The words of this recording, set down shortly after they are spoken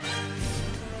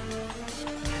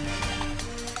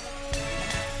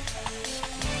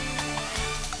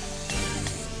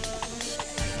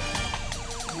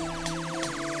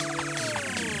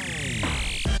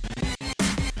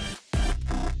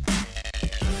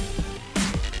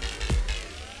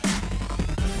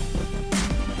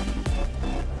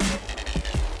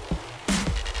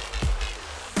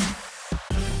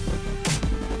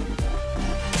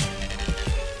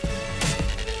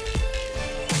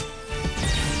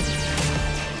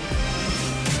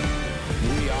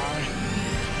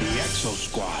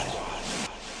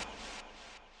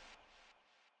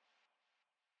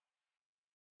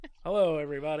Hello,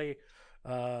 everybody.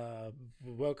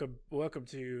 Welcome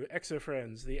to Exo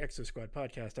Friends, the Exo Squad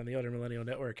podcast on the Elder Millennial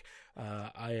Network.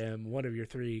 I am one of your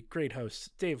three great hosts,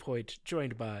 Dave Hoyt,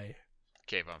 joined by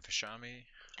Kayvon Fashami.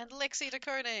 And Lexi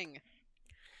decoding.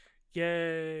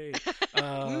 Yay!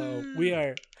 We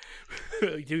are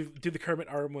do the Kermit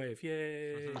arm wave.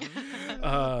 Yay!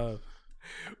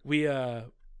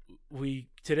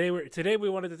 Today we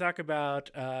wanted to talk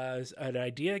about an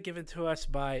idea given to us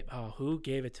by who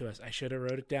gave it to us? I should have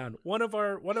wrote it down. One of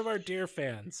our dear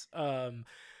fans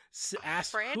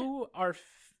asked Fred? who our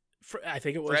I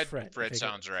think it was Fred. Fred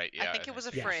sounds right. Yeah, I think it was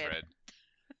a Fred.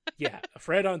 Yeah,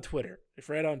 Fred on Twitter.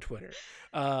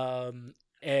 And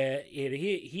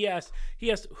he asked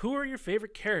who are your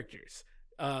favorite characters?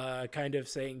 Kind of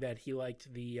saying that he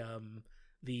liked the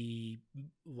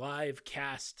live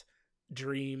cast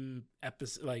dream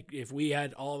episode. Like, if we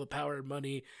had all the power and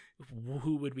money,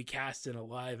 who would we cast in a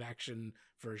live action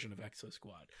version of Exo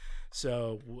Squad?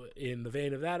 So in the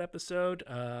vein of that episode,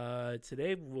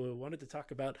 today we wanted to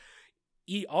talk about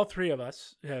all three of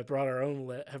us have brought our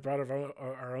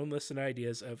own list and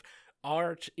ideas of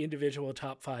our individual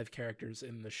top 5 characters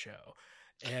in the show.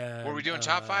 And were we doing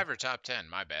top 5 or top 10?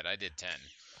 My bad, I did 10.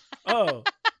 Oh,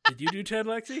 did you do 10,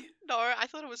 Lexi? No, I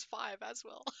thought it was 5 as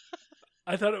well.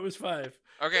 I thought it was 5.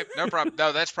 Okay, no problem.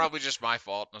 No, that's probably just my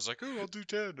fault. I was like, oh, I'll do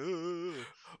 10.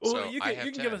 Well, so you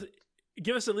can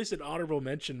give us at least an honorable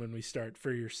mention when we start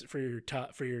for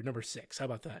your number 6. How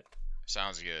about that?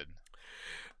 Sounds good.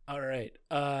 All right.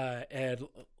 And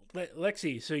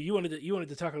Lexi, so you wanted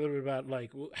to talk a little bit about,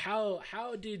 like, how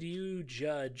did you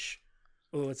judge?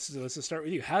 Well, let's start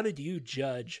with you. How did you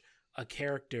judge a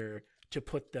character to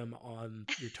put them on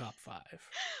your top 5?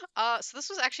 So this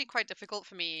was actually quite difficult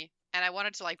for me, and I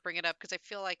wanted to bring it up because I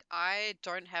feel like I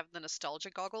don't have the nostalgia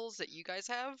goggles that you guys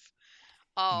have.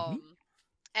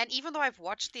 And even though I've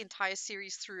watched the entire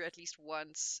series through at least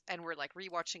once, and we're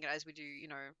rewatching it as we do,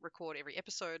 record every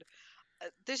episode,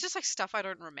 there's just stuff I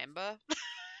don't remember.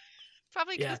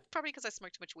 Probably because I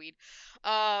smoked too much weed.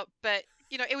 But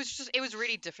it was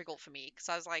really difficult for me because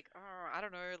I was like, oh, I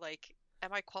don't know,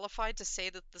 am I qualified to say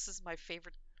that this is my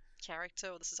favorite character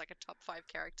or this is a top 5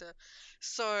 character?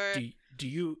 So do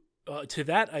you? To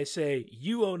that I say,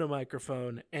 you own a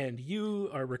microphone and you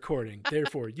are recording.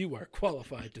 Therefore, you are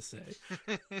qualified to say.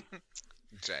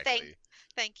 Exactly.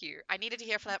 Thank you. I needed to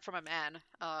hear that from a man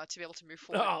to be able to move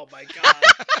forward. Oh my god.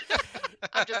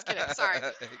 I'm just kidding. Sorry.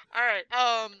 All right.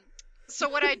 So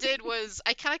what I did was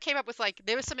I kind of came up with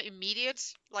there were some immediate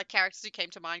characters who came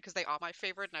to mind because they are my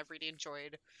favorite and I've really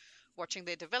enjoyed watching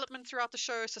their development throughout the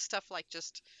show. So stuff like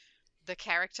just the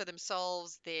character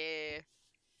themselves, their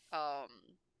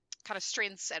kind of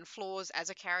strengths and flaws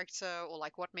as a character, or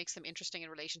what makes them interesting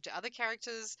in relation to other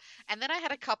characters. And then I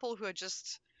had a couple who are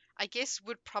just, I guess,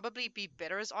 would probably be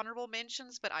better as honorable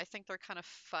mentions, but I think they're kind of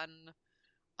fun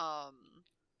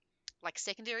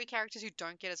secondary characters who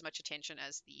don't get as much attention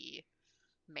as the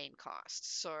main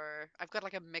cast. So I've got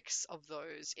a mix of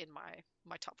those in my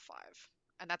top 5,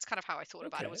 and that's kind of how I thought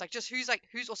about it. It was just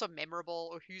who's also memorable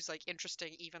or who's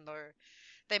interesting, even though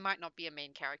they might not be a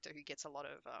main character who gets a lot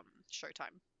of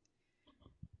showtime.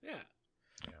 Yeah.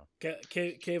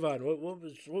 Kayvon, what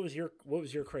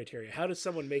was your criteria? How does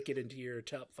someone make it into your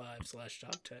top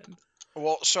 5/top 10?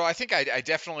 Well, so I think I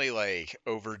definitely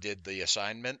overdid the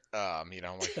assignment. I'm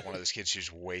one of those kids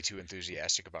who's way too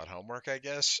enthusiastic about homework, I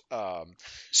guess.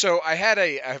 So I had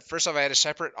first off, I had a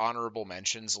separate honorable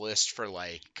mentions list for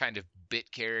kind of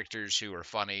bit characters who are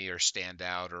funny or stand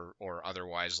out or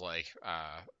otherwise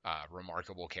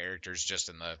remarkable characters just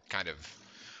in the kind of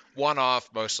one-off,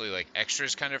 mostly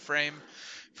extras kind of frame.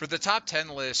 For the top 10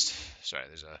 list, sorry,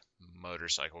 there's a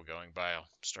motorcycle going by. I'll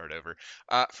start over.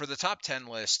 For the top 10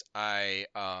 list, it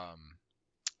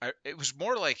was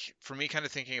more for me kind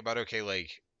of thinking about, okay,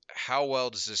 how well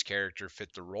does this character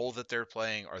fit the role that they're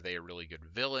playing? Are they a really good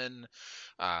villain?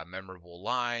 Memorable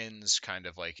lines? Kind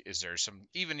of is there some,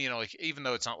 even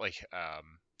though it's not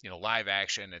live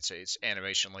action, it's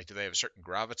animation, do they have a certain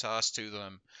gravitas to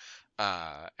them?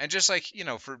 And just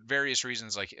for various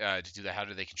reasons, how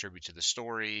do they contribute to the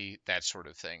story, that sort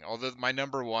of thing. Although my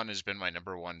number one has been my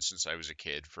number one since I was a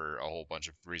kid for a whole bunch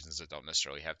of reasons that don't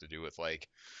necessarily have to do with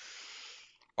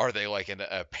are they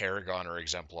a paragon or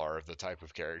exemplar of the type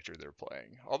of character they're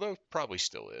playing? Although probably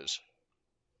still is.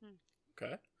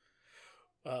 Okay.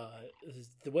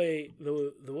 The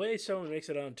way someone makes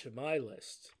it onto my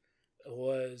list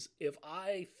was, if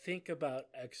I think about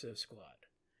Exo Squad,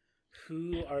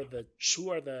 who are the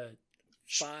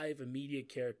 5 immediate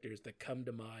characters that come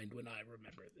to mind when I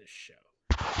remember this show,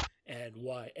 and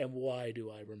why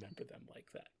do I remember them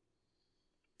like that?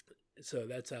 So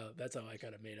that's how I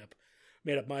kind of made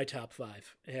up my top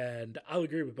five. And I'll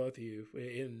agree with both of you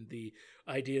in the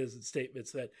ideas and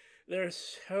statements that there are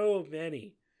so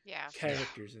many Yeah.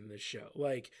 characters in this show.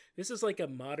 Like this is like a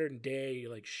modern day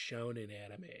like shonen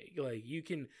anime. Like you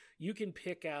can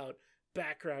pick out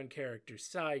background characters,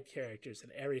 side characters,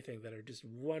 and everything that are just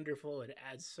wonderful and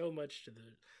add so much to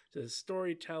the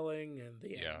storytelling and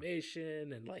the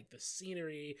animation and like the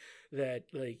scenery that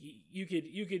like you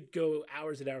could go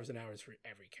hours and hours and hours for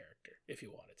every character if you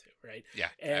wanted to, right? Yeah,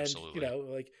 And absolutely.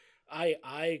 like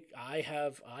I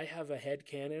have a head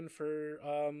canon for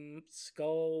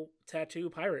Skull Tattoo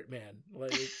Pirate Man.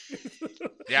 Like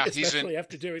Yeah, he's in. especially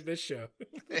after doing this show.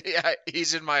 Yeah,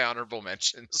 he's in my honorable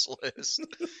mentions list.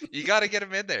 You got to get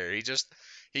him in there.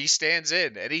 He stands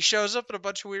in, and he shows up in a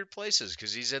bunch of weird places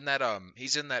because he's in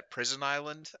that prison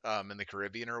island in the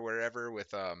Caribbean or wherever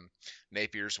with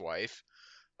Napier's wife.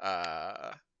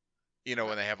 When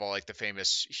they have all like the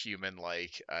famous human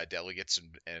like delegates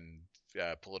and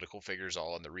political figures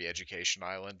all on the re-education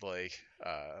island, like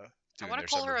I doing want their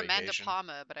to call summer her Amanda vacation.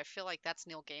 Palmer, but I feel like that's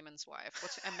Neil Gaiman's wife.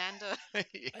 What's Amanda?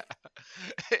 Yeah,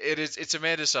 it is. It's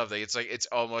Amanda something. It's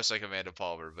almost like Amanda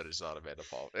Palmer, but it's not Amanda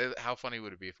Palmer. How funny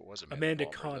would it be if it was Amanda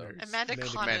Palmer, Connors. though? Amanda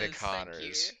Connors. Amanda Thank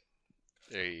Connors. you.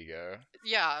 There you go.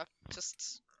 Yeah,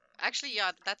 just actually,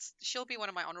 yeah, she'll be one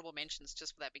of my honorable mentions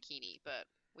just for that bikini, but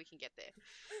we can get there.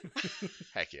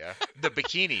 Heck yeah. The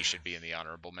bikini should be in the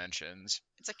honorable mentions.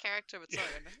 It's a character of its own.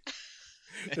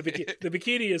 The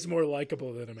bikini is more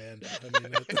likable than Amanda. I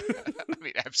mean, I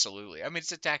mean, absolutely. I mean,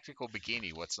 it's a tactical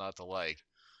bikini. What's not to like?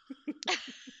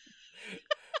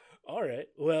 all right.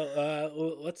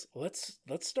 Well, let's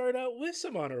start out with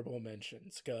some honorable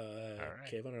mentions. All right.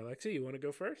 Kayvon or Lexi, you want to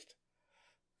go first?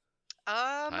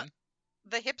 Hun?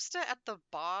 The hipster at the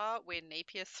bar where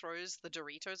Napier throws the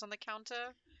Doritos on the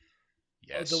counter.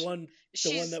 Yes. Oh, the one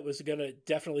that was gonna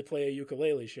definitely play a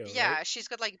ukulele show. Yeah, right? she's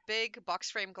got like big box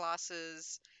frame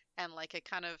glasses and like a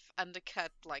kind of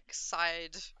undercut like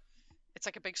side. It's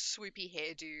like a big swoopy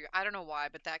hairdo. I don't know why,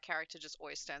 but that character just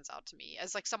always stands out to me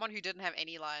as like someone who didn't have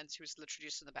any lines, who was literally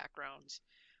just in the background.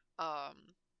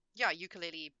 Yeah,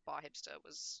 ukulele bar hipster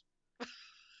was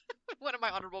one of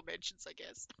my honorable mentions, I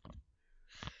guess.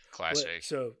 Classic.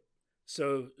 What's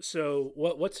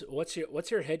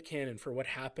your headcanon for what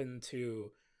happened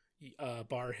to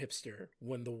bar hipster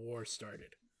when the war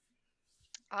started?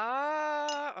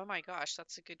 Oh my gosh,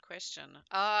 that's a good question.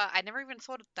 I never even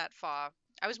thought it that far.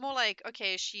 I was more like,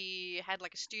 okay, she had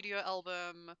like a studio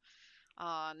album,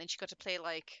 and then she got to play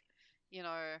like, you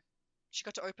know, she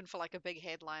got to open for like a big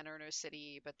headliner in her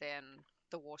city, but then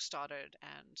the war started,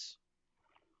 and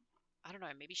I don't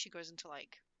know, maybe she goes into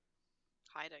like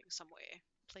hiding somewhere,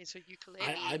 plays her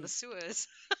ukulele in the sewers.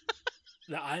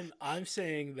 Now I'm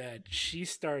saying that she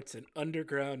starts an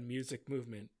underground music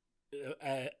movement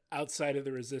outside of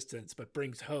the resistance, but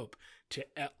brings hope to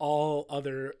all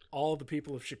the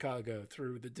people of Chicago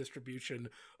through the distribution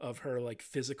of her like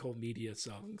physical media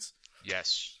songs.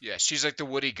 Yes. She's like the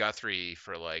Woody Guthrie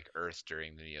for like Earth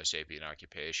during the Neo-Sapien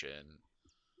occupation.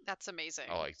 That's amazing.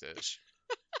 I like this.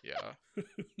 Yeah.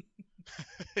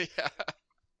 Yeah.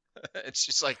 It's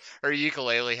just like her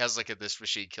ukulele has like a "This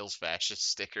Machine Kills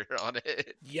Fascist" sticker on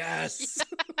it. Yes.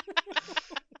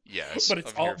 Yes. But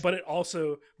it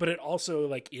also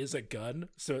like is a gun,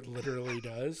 so it literally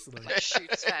does. Like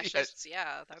shoots fascists.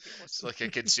 Yeah, that would be awesome. It's like a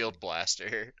concealed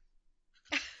blaster.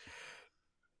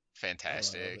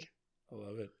 Fantastic. I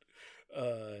love it.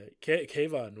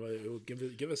 Kayvon,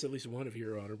 give us at least one of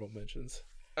your honorable mentions.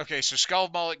 Okay, so Skull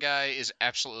Mullet Guy is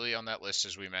absolutely on that list,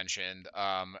 as we mentioned.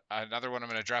 Another one, I'm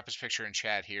going to drop his picture in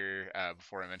chat here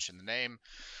before I mention the name,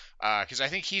 because I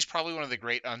think he's probably one of the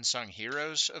great unsung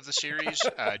heroes of the series.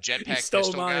 Jetpack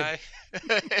Pistol Guy.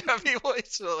 I mean,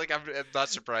 I'm not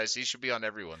surprised. He should be on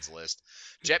everyone's list.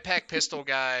 Jetpack Pistol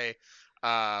Guy,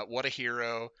 what a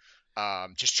hero.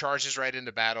 Just charges right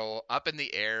into battle, up in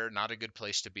the air, not a good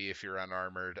place to be if you're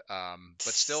unarmored, but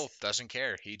still doesn't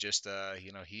care. He just,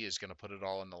 he is going to put it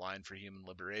all on the line for human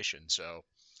liberation. So,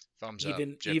 thumbs up.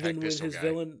 Even with his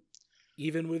Guy.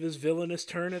 even with his villainous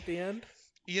turn at the end.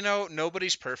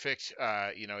 Nobody's perfect.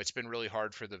 It's been really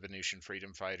hard for the Venusian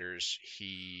freedom fighters.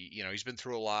 He's been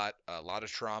through a lot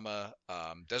of trauma.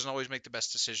 Doesn't always make the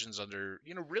best decisions under,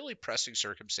 really pressing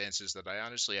circumstances that I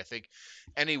think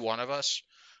any one of us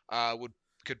would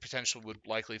could potentially would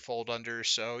likely fold under.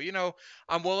 So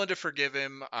I'm willing to forgive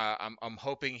him. I'm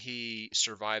hoping he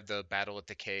survived the battle at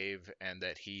the cave and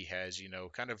that he has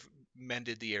kind of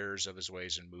mended the errors of his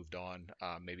ways and moved on.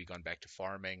 Maybe gone back to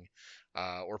farming,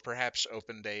 or perhaps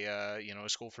opened a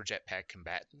school for jetpack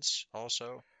combatants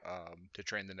also, to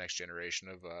train the next generation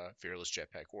of fearless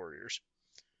jetpack warriors.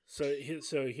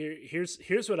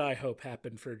 Here's what I hope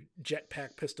happened for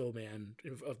Jetpack Pistol Man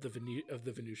of the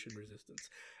Venusian Resistance.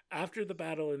 After the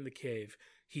battle in the cave,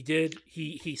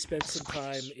 he spent some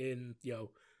time in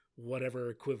whatever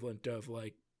equivalent of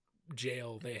like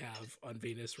jail they have on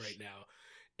Venus right now,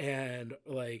 and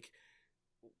like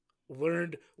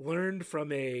learned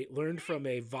from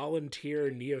a volunteer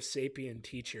Neo-Sapien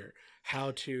teacher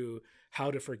how to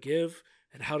forgive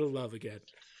and how to love again.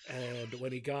 And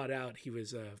when he got out, he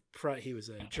was a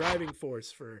driving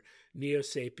force for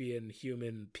Neo-Sapien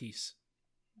human peace.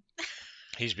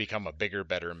 He's become a bigger,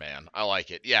 better man. I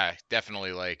like it. Yeah,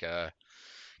 definitely like a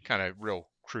kind of real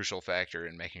crucial factor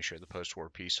in making sure the post-war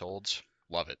peace holds.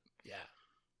 Love it. Yeah.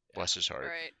 Bless his heart.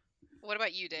 Right. What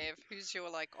about you, Dave? Who's your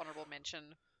like honorable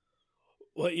mention?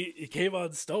 Well, you came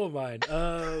on stole mine.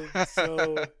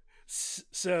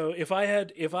 So if I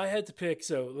had to pick,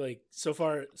 so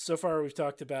far we've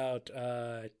talked about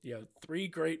 3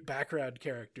 great background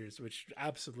characters, which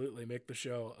absolutely make the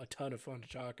show a ton of fun to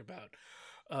talk about.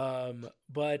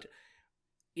 But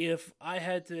if I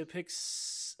had to pick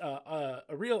a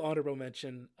real honorable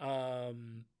mention, wow,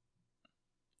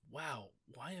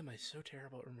 why am I so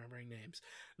terrible at remembering names?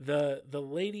 The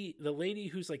lady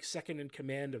who's like second in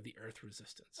command of the Earth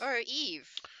Resistance. Oh, Eve.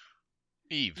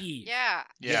 Eve. Yeah.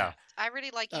 I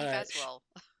really like Eve as well.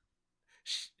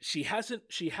 She hasn't.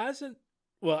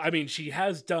 Well, I mean, she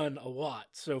has done a lot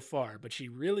so far, but she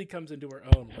really comes into her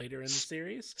own later in the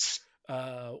series,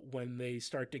 when they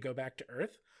start to go back to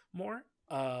Earth more.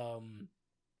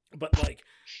 But like,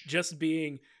 just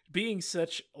being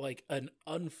such like an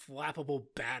unflappable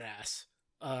badass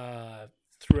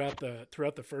throughout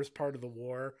the first part of the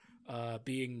war,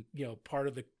 being part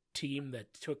of the team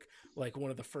that took like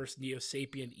one of the first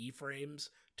Neo-Sapien E-frames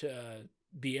to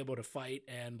be able to fight,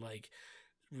 and like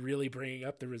really bringing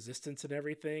up the resistance and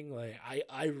everything. Like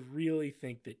I really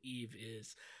think that Eve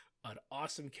is an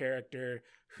awesome character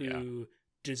who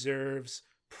deserves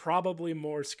probably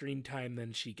more screen time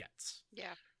than she gets.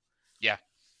 Yeah.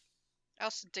 I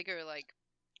also dig her like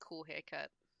cool haircut.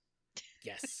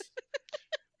 Yes.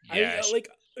 Yes.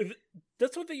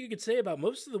 That's one thing you could say about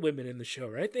most of the women in the show,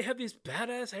 right? They have these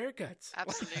badass haircuts.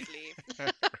 Absolutely.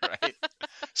 Right.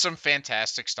 Some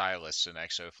fantastic stylists in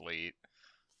Exofleet.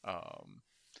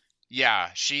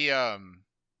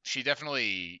 She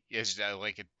definitely is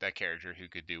like that character who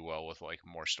could do well with like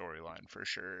more storyline for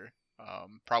sure.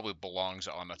 Probably belongs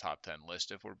on a top 10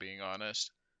 list if we're being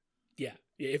honest. Yeah.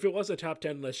 If it was a top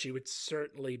 10 list, she would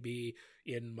certainly be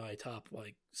in my top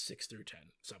like 6 through 10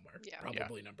 somewhere. Yeah.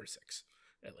 Probably number 6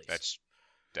 at least. That's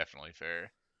definitely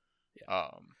fair. Yeah.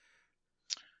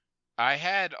 I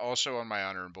had also on my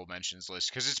honorable mentions list,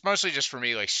 because it's mostly just for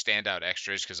me like standout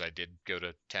extras, because I did go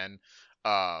to 10.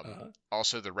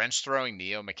 Also the wrench throwing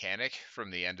Neo mechanic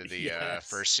from the end of the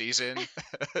first season.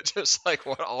 Just like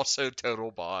what, also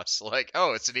total boss. Like,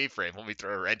 oh, it's an E-frame, let me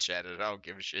throw a wrench at it, I don't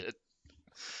give a shit.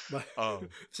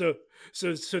 So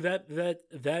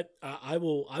that I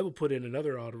will put in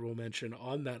another honorable mention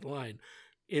on that line,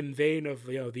 in vein of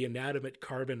the inanimate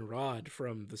carbon rod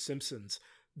from The Simpsons,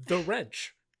 the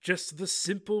wrench. Just the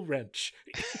simple wrench.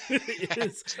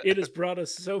 It has brought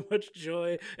us so much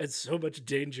joy and so much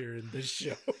danger in this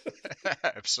show.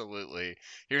 Absolutely.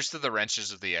 Here's to the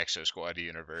wrenches of the Exo Squad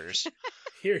universe.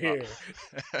 Here.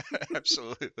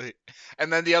 Absolutely.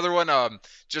 And then the other one,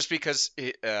 just because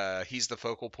he's the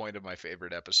focal point of my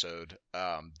favorite episode,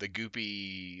 the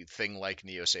goopy thing like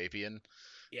Neo-Sapien.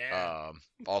 Yeah.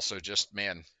 Also just,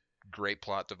 man, great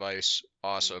plot device.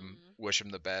 Awesome. Wish him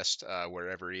the best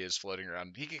wherever he is floating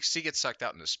around. He gets sucked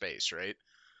out into space, right?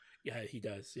 Yeah, he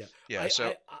does. Yeah. Yeah.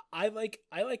 I like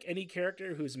any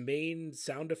character whose main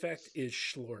sound effect is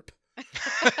schlorp.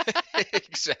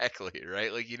 Exactly,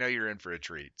 right? Like, you're in for a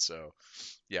treat. So,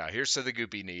 yeah, here's to the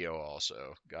goopy Neo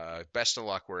also. Best of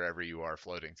luck wherever you are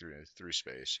floating through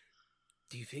space.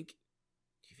 Do you think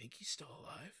he's still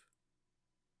alive?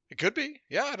 It could be.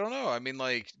 Yeah, I don't know. I mean,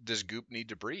 like, does Goop need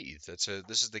to breathe? This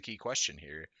is the key question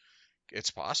here.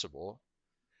 It's possible.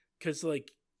 Because,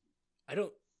 like, I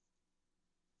don't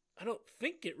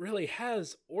think it really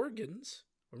has organs.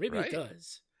 Or maybe it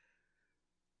does.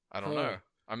 I don't know.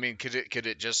 I mean, could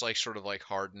it just like sort of like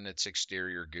harden its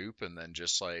exterior goop and then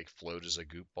just like float as a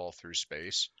goop ball through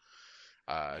space?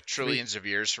 trillions of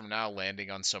years from now,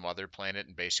 landing on some other planet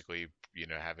and basically,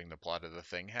 having the plot of the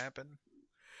Thing happen.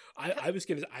 I was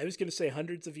gonna say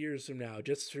hundreds of years from now,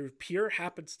 just through pure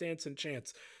happenstance and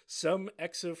chance, some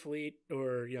exofleet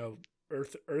or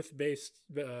Earth based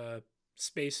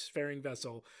spacefaring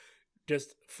vessel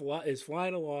just is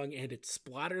flying along and it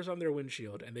splatters on their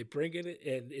windshield and they bring it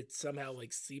and it somehow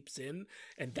like seeps in,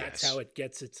 and that's how it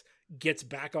gets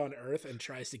back on Earth and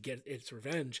tries to get its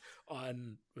revenge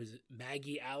on, was it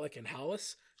Maggie, Alec, and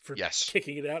Hollis for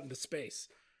kicking it out into space.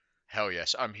 Hell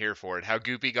yes, I'm here for it. How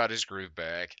Goopy got his groove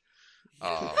back.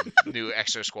 New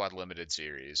Exo Squad limited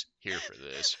series. Here for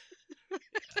this.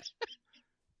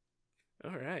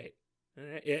 All right.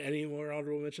 Any more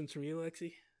honorable mentions from you,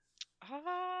 Lexi?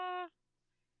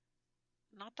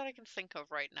 Not that I can think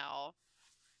of right now.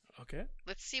 Okay.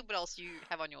 Let's see what else you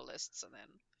have on your lists, and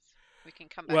then we can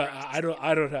come back. Well,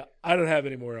 I don't have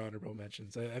any more honorable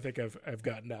mentions. I think I've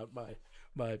gotten out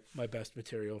my best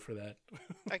material for that.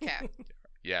 Okay.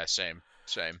 Yeah, same.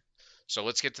 So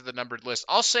let's get to the numbered list.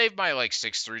 I'll save my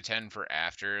 6 through 10 for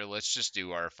after. Let's just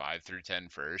do our 5 through 10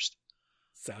 first.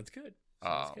 Sounds good.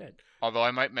 Although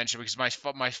I might mention, because my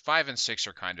 5 and 6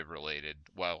 are kind of related.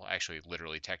 Well, actually,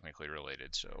 literally, technically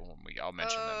related. So I'll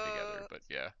mention them together. But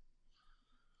yeah.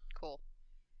 Cool.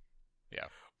 Yeah.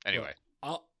 Anyway,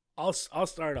 well, I'll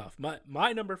start off.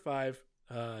 My number 5,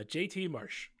 JT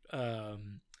Marsh.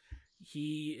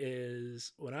 He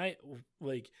is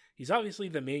he's obviously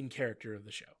the main character of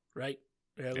the show, right?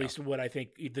 Or at least what I think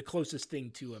the closest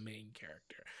thing to a main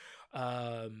character.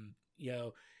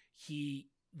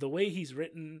 The way he's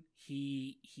written,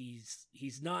 he's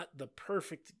not the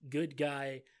perfect good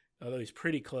guy, although he's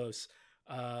pretty close.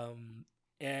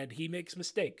 And he makes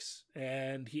mistakes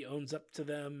and he owns up to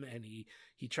them and he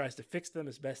tries to fix them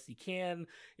as best he can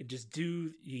and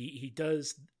he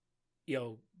does,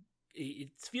 it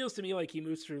feels to me like he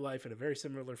moves through life in a very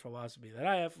similar philosophy that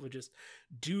I have, which just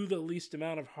do the least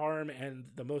amount of harm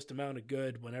and the most amount of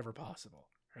good whenever possible.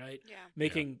 Right. Yeah.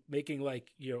 Making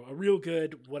a real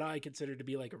good, what I consider to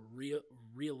be like a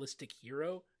realistic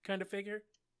hero kind of figure.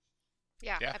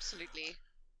 Yeah. Absolutely.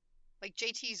 Like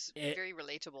JT's very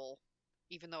relatable,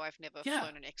 even though I've never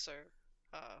flown an exo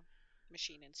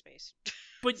machine in space.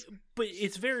 but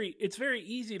it's very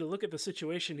easy to look at the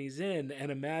situation he's in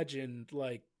and imagine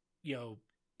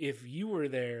if you were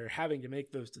there having to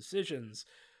make those decisions,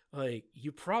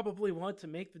 you probably want to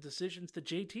make the decisions that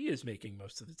JT is making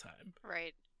most of the time.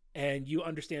 Right. And you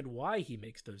understand why he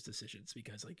makes those decisions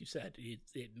because, like you said,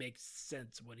 it makes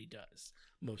sense what he does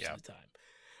most of the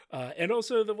time. And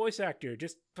also the voice actor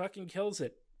just fucking kills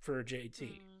it for JT.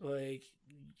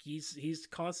 He's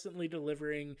constantly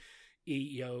delivering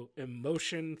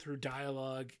emotion through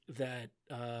dialogue that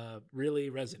really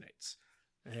resonates.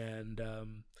 And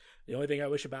the only thing I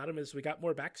wish about him is we got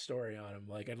more backstory on him.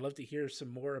 I'd love to hear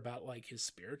some more about his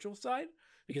spiritual side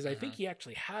because I think he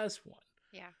actually has one.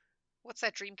 Yeah. What's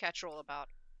that Dreamcatcher all about?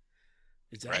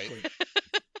 Exactly.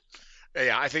 Right.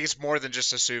 Yeah, I think it's more than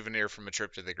just a souvenir from a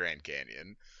trip to the Grand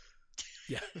Canyon.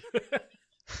 Yeah.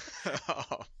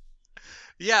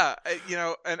 Yeah,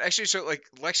 and actually, so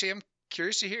Lexi, I'm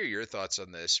curious to hear your thoughts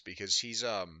on this because he's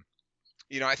I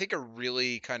think a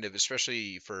really kind of,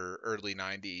 especially for early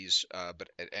 90s, but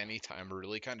at any time, a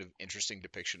really kind of interesting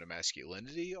depiction of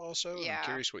masculinity also. Yeah. I'm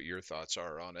curious what your thoughts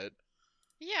are on it.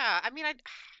 Yeah, I mean, I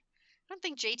don't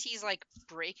think JT's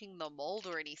breaking the mold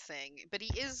or anything, but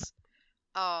he is,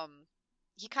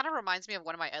 he kind of reminds me of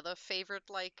one of my other favorite,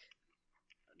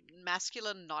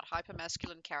 masculine, not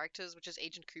hyper-masculine characters, which is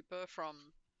Agent Cooper from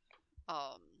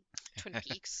Twin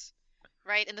Peaks.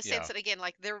 Right, in the sense that, again,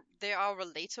 they are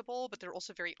relatable, but they're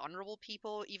also very honorable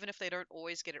people, even if they don't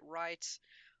always get it right.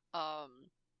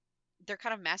 They're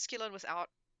kind of masculine without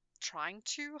trying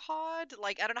too hard.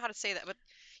 I don't know how to say that, but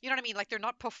you know what I mean? They're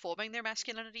not performing their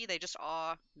masculinity. They just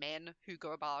are men who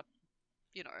go about,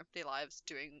 their lives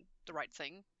doing the right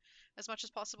thing as much as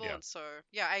possible. Yeah. And so,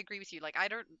 yeah, I agree with you. I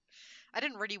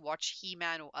didn't really watch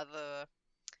He-Man or other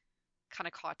kind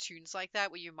of cartoons like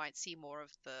that where you might see more of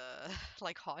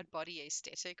the hard body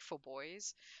aesthetic for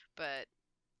boys, but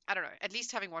I don't know, at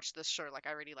least having watched this show,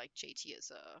 I really like JT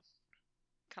as a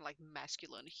kind of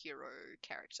masculine hero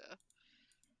character.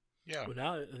 Yeah. Well,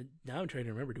 now I'm trying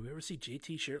to remember. Do we ever see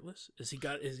JT shirtless? Has he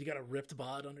got a ripped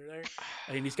bod under there?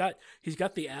 I mean, he's got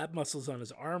the ab muscles on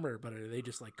his armor, but are they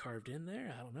just carved in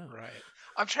there? I don't know. Right.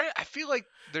 I feel like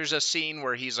there's a scene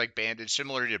where he's bandaged,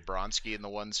 similar to Bronski in the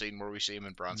one scene where we see him,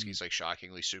 and Bronski's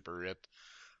shockingly super ripped.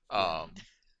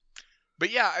 But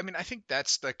yeah, I mean, I think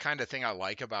that's the kind of thing I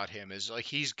like about him is like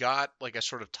he's got like a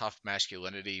sort of tough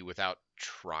masculinity without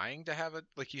trying to have it.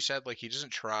 Like you said, like he doesn't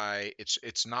try.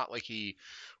 It's not like he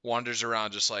wanders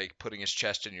around just like putting his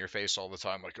chest in your face all the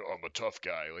time, like, oh, I'm a tough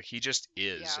guy. Like he just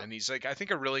is, Yeah. and he's like, I think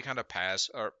a really kind of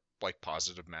like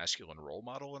positive masculine role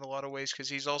model in a lot of ways because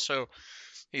he's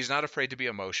not afraid to be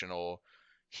emotional.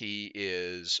 He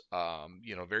is,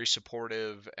 very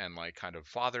supportive and like kind of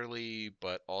fatherly,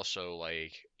 but also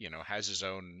like, has his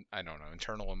own, I don't know,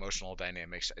 internal emotional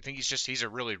dynamics. I think he's a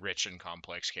really rich and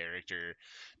complex character,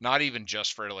 not even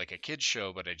just for like a kid's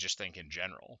show, but I just think in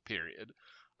general, period.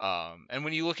 And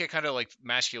when you look at kind of like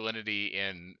masculinity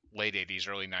in late 80s,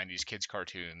 early 90s kids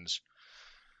cartoons,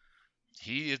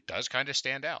 he does kind of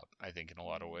stand out, I think, in a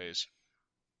lot of ways.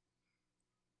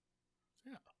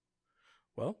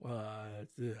 Well,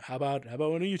 how about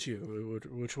one of you two?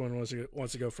 Which one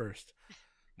wants to go first?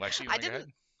 Lexi, you I want to go didn't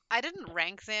ahead? I didn't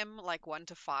rank them like 1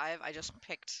 to 5. I just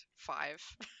picked 5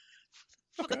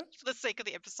 for Okay. the sake of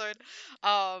the episode.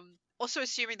 Also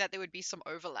assuming that there would be some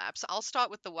overlap. So I'll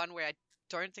start with the one where I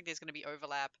don't think there's going to be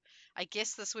overlap. I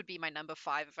guess this would be my number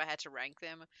 5 if I had to rank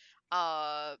them.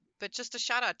 But just a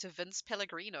shout out to Vince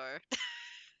Pellegrino,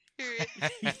 who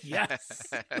Yes.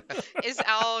 is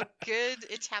our good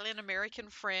Italian American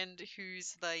friend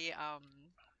who's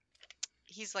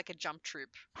he's like a jump troop.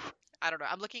 I don't know.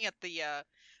 I'm looking at the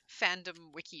fandom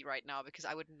wiki right now because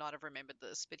I would not have remembered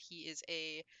this, but he is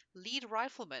a lead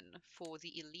rifleman for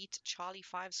the elite Charlie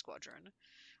 5 squadron.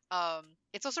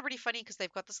 It's also pretty funny because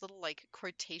they've got this little like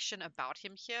quotation about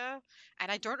him here, and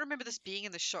I don't remember this being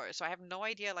in the show, so I have no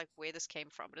idea like where this came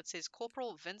from. But it says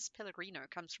Corporal Vince Pellegrino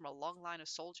comes from a long line of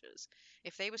soldiers.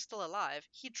 If they were still alive,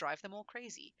 he'd drive them all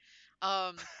crazy.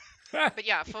 Um, but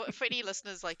yeah, for any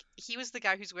listeners, like he was the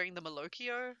guy who's wearing the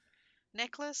Malocchio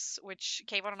necklace, which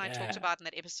Kayvon and I talked Yeah. about in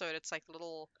that episode. It's like the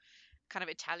little kind of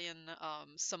Italian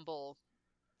symbol,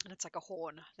 and it's like a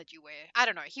horn that you wear. I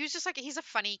don't know. He was just like he's a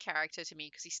funny character to me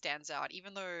because he stands out,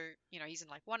 even though he's in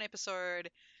like one episode.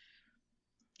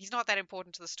 He's not that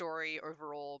important to the story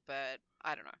overall, but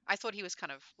I don't know. I thought he was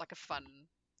kind of like a fun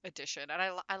addition, and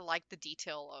I like the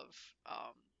detail of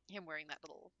him wearing that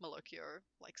little Malocchio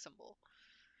like symbol.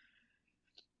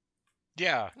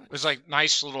 Yeah, it was like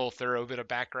nice little thorough bit of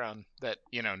background that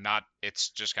not it's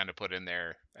just kind of put in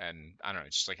there, and I don't know,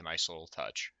 it's just like a nice little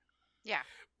touch. Yeah,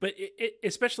 But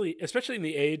especially in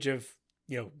the age of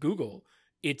Google,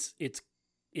 it's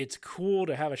cool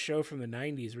to have a show from the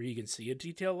 90s where you can see a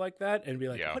detail like that and be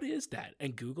like, Yeah. what is that?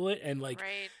 And Google it, and like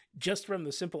right. just from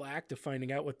the simple act of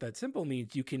finding out what that symbol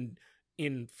means, you can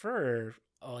infer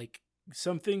like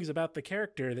some things about the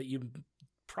character that you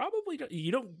probably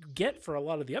don't get for a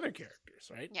lot of the other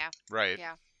characters, right? Yeah, Right.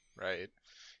 yeah. Right.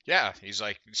 Yeah, he's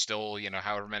like still,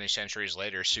 however many centuries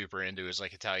later, super into his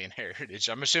like Italian heritage.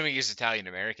 I'm assuming he's Italian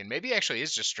American. Maybe he actually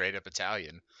is just straight up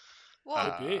Italian.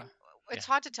 Well, Could be. it's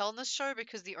hard to tell in this show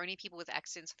because the only people with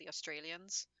accents are the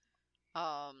Australians.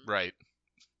 Right.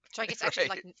 So I guess actually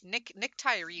Right. like Nick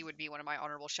Tyree would be one of my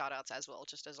honorable shout outs as well,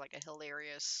 just as like a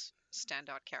hilarious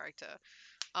standout character.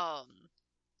 Um,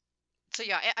 so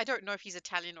yeah, I don't know if he's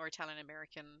Italian or Italian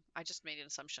American. I just made an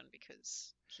assumption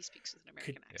because he speaks with an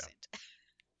American Yeah.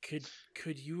 accent.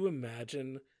 Could you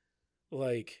imagine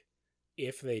like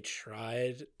if they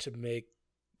tried to make,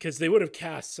 because they would have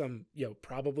cast some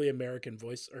probably American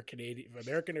or Canadian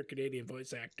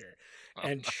voice actor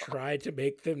and tried to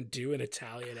make them do an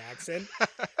Italian accent.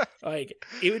 Like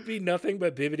it would be nothing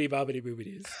but bibbity bobbity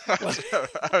boobities.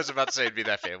 I was about to say it'd be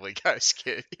that Family Guy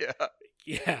skit. Yeah.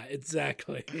 Yeah,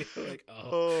 exactly. Like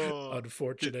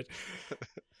unfortunate.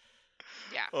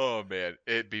 Yeah. Oh man,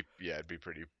 it'd be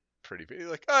pretty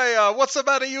like, hey, what's the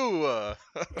matter, you?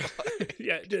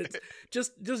 Yeah,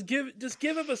 just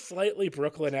give him a slightly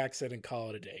Brooklyn accent and call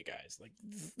it a day, guys. Like,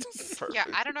 Yeah,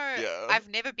 I don't know. Yeah. I've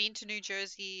never been to New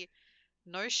Jersey.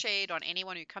 No shade on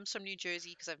anyone who comes from New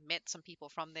Jersey because I've met some people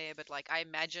from there, but like I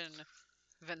imagine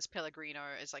Vince Pellegrino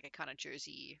is like a kind of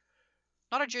Jersey,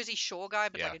 not a Jersey Shore guy,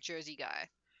 but like Yeah. a Jersey guy.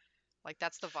 Like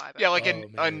that's the vibe. Yeah, I like get.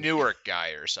 a Newark guy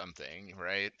or something,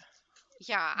 right?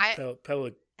 Yeah, I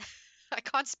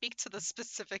can't speak to the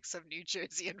specifics of New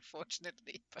Jersey,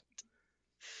 unfortunately, but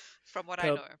from what I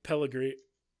know.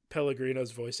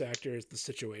 Pellegrino's voice actor is the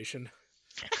Situation.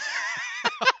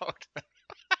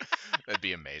 That'd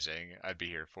be amazing. I'd be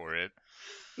here for it.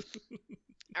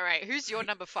 All right, who's your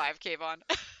number 5, Kayvon?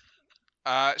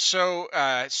 So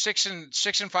 6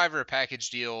 and 5 are a package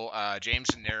deal. James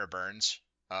and Nara Burns.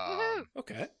 Woohoo!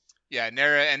 Okay. Yeah,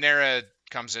 Nara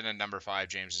comes in at number 5.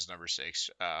 James is number 6.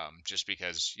 Just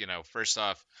because first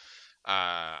off,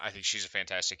 I think she's a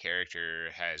fantastic character,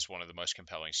 has one of the most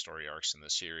compelling story arcs in the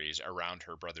series around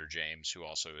her brother James, who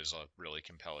also is a really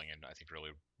compelling and I think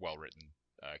really well written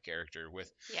character.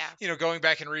 With, Yeah. going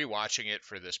back and rewatching it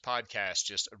for this podcast,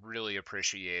 just really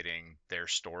appreciating their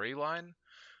storyline.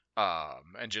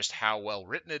 And just how well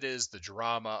written it is, the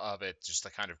drama of it, just the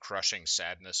kind of crushing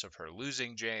sadness of her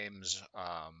losing James.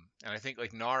 And I think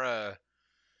like Nara,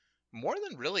 more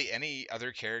than really any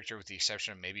other character, with the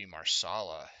exception of maybe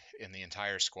Marsala in the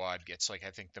entire squad, gets like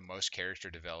I think the most character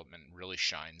development, and really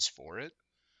shines for it.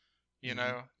 You Mhm.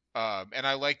 know, and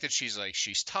I like that she's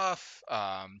tough.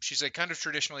 She's like kind of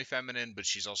traditionally feminine, but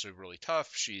she's also really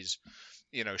tough. She's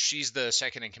the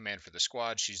second in command for the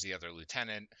squad. She's the other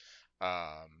lieutenant.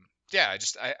 Yeah,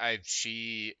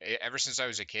 she, ever since I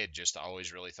was a kid, just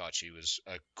always really thought she was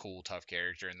a cool, tough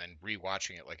character. And then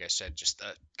rewatching it, like I said, just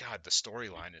God, the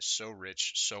storyline is so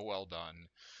rich, so well done,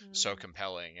 so Mm.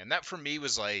 compelling. And that for me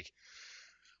was like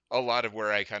a lot of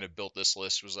where I kind of built this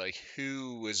list, was like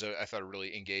who was I thought a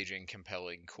really engaging,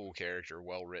 compelling, cool character,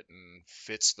 well written,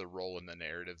 fits the role in the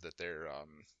narrative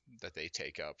that they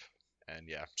take up. And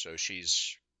yeah, so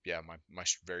she's, yeah, my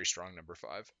very strong number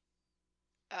 5.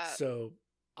 Uh, So,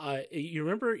 you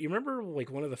remember like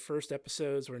one of the first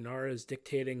episodes where Nara is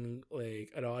dictating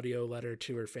like an audio letter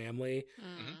to her family, Hmm.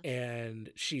 mm,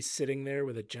 and she's sitting there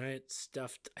with a giant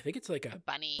stuffed, I think it's like a a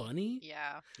bunny. bunny.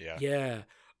 Yeah. Yeah. Yeah.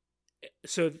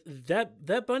 So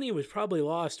that bunny was probably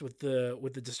lost with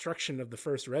the destruction of the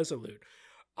first Resolute.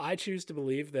 I choose to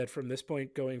believe that from this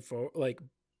point going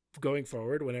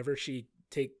forward, whenever she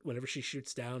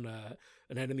shoots down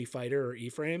an enemy fighter or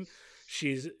E-frame,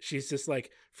 she's just like,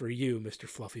 for you, Mr.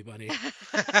 Fluffy Bunny.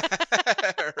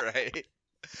 Right.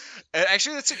 And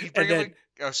actually, that's you bring And up.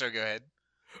 then Oh, sorry. Go ahead.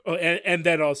 oh, and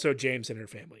then also James and her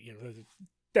family,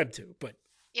 them too, but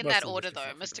In that mostly order, Mr. though,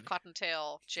 Fluffy Mr. Bunny.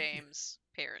 Cottontail, James,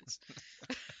 parents.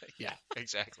 Yeah,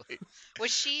 exactly.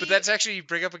 Was she? But that's actually, you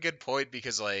bring up a good point,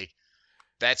 because like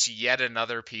that's yet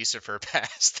another piece of her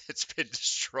past that's been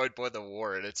destroyed by the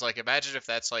war. And it's like, imagine if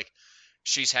that's like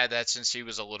she's had that since she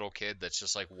was a little kid. That's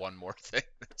just like one more thing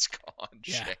that's gone.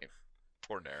 Yeah. Shame.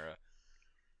 Poor Nara.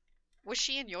 Was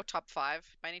she in your top 5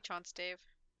 by any chance, Dave?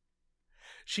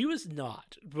 She was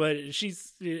not, but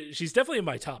she's definitely in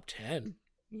my top 10.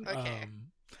 Okay.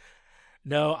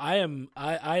 No, I am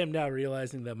now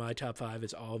realizing that my top 5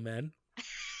 is all men.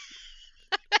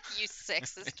 You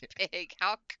sexist pig!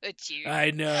 How could you? I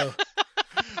know.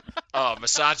 Oh,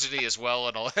 misogyny is well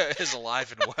and is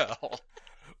alive and well.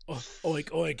 Oh, oink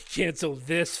oink, cancel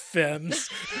this, femmes.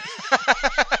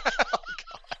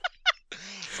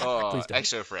 Oh, Please don't.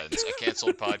 Exo Friends, a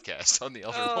canceled podcast on the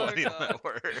Elder Oh, Millennial God.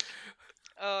 Network.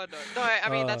 Oh no, no. I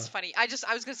mean that's Uh, funny. I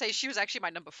was gonna say she was actually my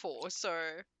number 4. So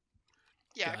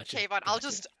yeah, Gotcha, Kayvon.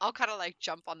 gotcha. I'll kind of like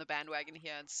jump on the bandwagon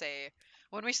here and say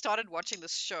when we started watching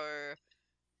this show,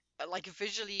 like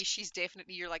visually,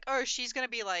 you're like, oh, she's gonna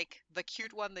be like the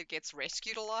cute one that gets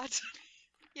rescued a lot,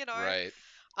 you know. Right.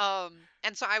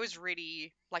 And so I was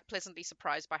really like pleasantly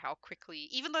surprised by how quickly,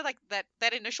 even though like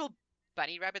that initial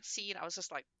bunny rabbit scene, I was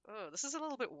just like, oh, this is a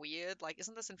little bit weird. Like,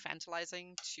 isn't this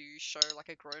infantilizing to show like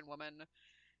a grown woman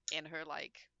in her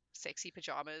like sexy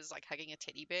pajamas, like hugging a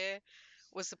teddy bear?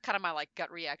 Was kind of my like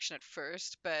gut reaction at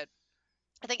first, but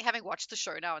I think having watched the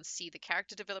show now and see the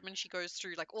character development she goes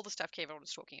through, like all the stuff Kevin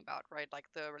was talking about, right? Like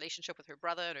the relationship with her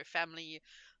brother and her family,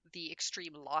 the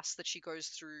extreme loss that she goes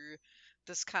through,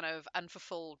 this kind of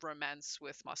unfulfilled romance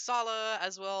with Marsala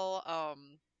as well.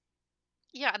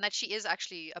 Yeah, and that she is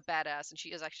actually a badass and she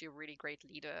is actually a really great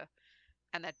leader,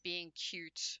 and that being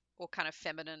cute or kind of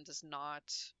feminine does not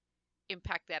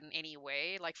impact that in any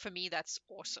way. Like for me, that's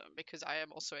awesome because I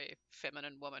am also a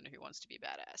feminine woman who wants to be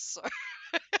badass. So,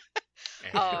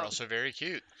 And you're um, also very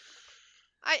cute.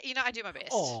 I do my best.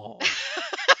 Oh,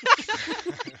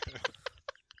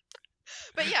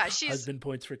 But yeah, she's. husband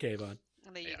points for Kayvon.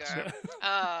 There you Yes.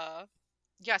 go.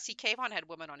 Yeah. See, Kayvon had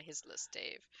women on his list,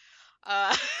 Dave.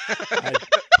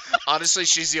 Honestly,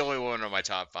 she's the only one on my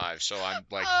top 5, so I'm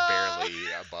like Uh, barely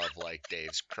above like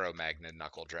Dave's Cro-Magnon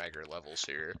knuckle dragger levels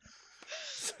here.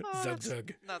 oh, Zug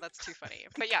zug. no, that's too funny.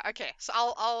 But yeah, okay. So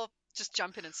I'll just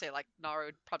jump in and say like Nara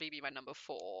would probably be my number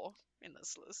 4 in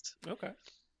this list. Okay.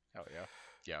 Oh yeah.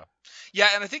 Yeah. Yeah,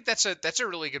 and I think that's a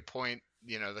really good point.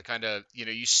 The kind of,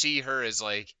 you see her as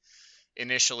like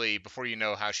initially, before you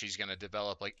know how she's going to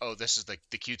develop, like, oh, this is the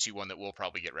cutesy one that will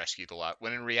probably get rescued a lot,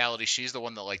 when in reality she's the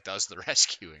one that like does the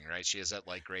rescuing, right? She has that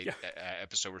like great Yeah.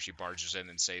 episode where she barges in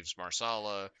and saves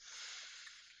Marsala.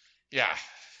 Yeah.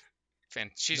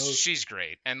 She's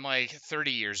great, and like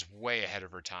 30 years way ahead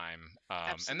of her time.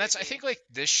 And that's, I Absolutely. think, like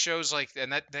this shows like,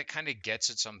 and that kind of gets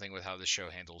at something with how the show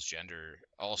handles gender.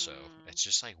 Also, Mm. it's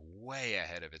just like way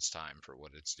ahead of its time for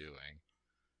what it's doing.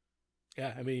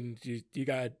 Yeah, I mean,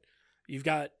 you've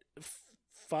got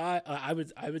five. I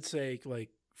would say like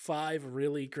five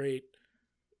really great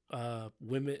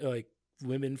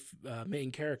women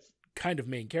main character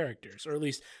main characters, or at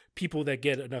least people that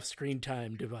get enough screen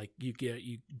time to like you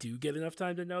do get enough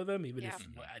time to know them, even Yeah. if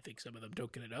I think some of them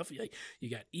don't get enough. Like you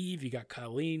got Eve, you got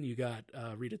Colleen, you got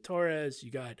Rita Torres, you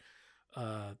got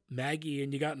Maggie,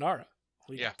 and you got Nara.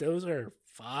 Yeah. Those are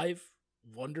five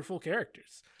wonderful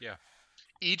characters. Yeah.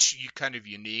 Each kind of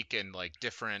unique and like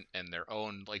different and their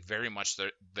own, like very much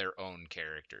their own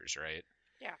characters, right?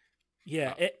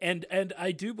 Yeah, and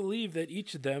I do believe that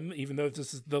each of them, even though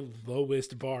this is the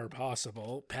lowest bar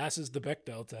possible, passes the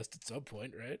Bechdel test at some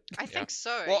point, right? I think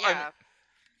so. Well, yeah.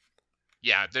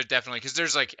 Yeah, they're definitely, because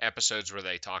there's like episodes where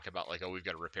they talk about like, oh, we've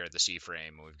got to repair the C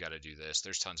frame and we've got to do this.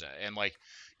 There's tons of, and like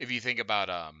if you think about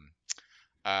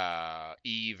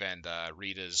Eve and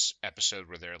Rita's episode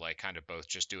where they're like kind of both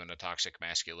just doing a toxic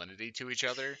masculinity to each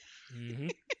other, Mm-hmm.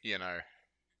 you know.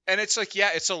 And it's like,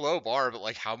 yeah, it's a low bar, but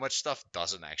like how much stuff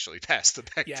doesn't actually pass the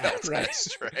Bechdel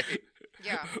test, right?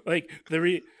 Yeah. Like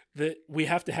we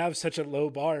have to have such a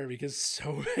low bar because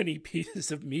so many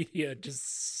pieces of media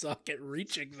just suck at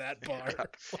reaching that bar.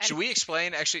 Should we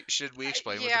explain? Actually, should we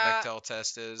explain what the Bechdel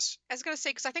test is? I was gonna say,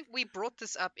 because I think we brought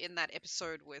this up in that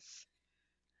episode with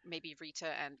maybe Rita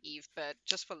and Eve, but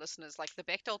just for listeners, like the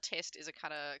Bechdel test is a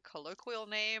kind of colloquial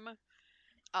name,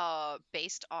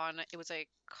 based on, it was a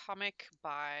comic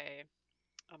by,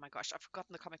 oh my gosh, I've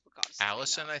forgotten the comic book artist.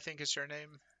 Allison, I think is her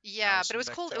name. Yeah, Alison but it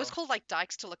was Bechdel. called like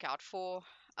Dykes to Look Out For.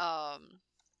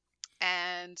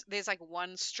 And there's like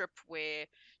one strip where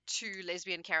two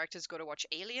lesbian characters go to watch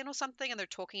Alien or something, and they're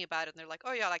talking about it, and they're like,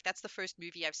 oh yeah, like that's the first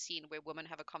movie I've seen where women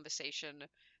have a conversation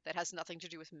that has nothing to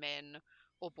do with men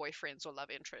or boyfriends or love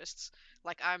interests.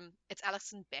 Like it's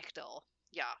Alison Bechdel.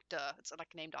 Yeah, duh. It's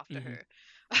like named after her.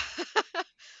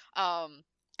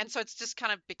 And so it's just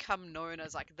kind of become known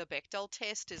as like the Bechdel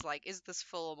test, is like, is this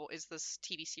film or is this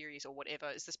TV series or whatever,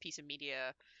 is this piece of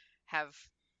media have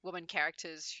women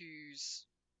characters whose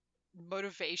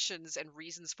motivations and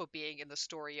reasons for being in the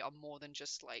story are more than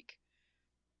just like,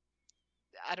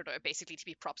 I don't know, basically to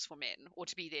be props for men or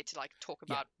to be there to like talk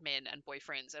about men and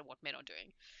boyfriends and what men are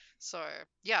doing. So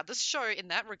yeah, this show in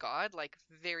that regard, like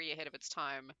very ahead of its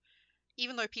time,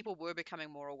 even though people were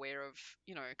becoming more aware of,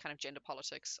 you know, kind of gender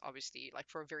politics, obviously, like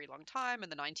for a very long time.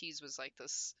 And the 90s was like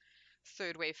this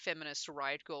third wave feminist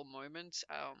riot girl moment.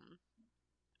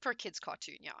 For a kids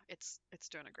cartoon, yeah, it's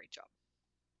doing a great job.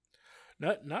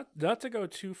 Not to go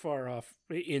too far off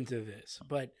into this,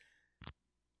 but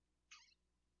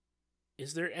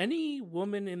is there any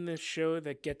woman in this show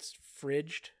that gets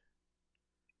fridged?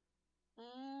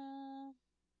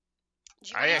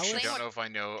 I actually don't know if I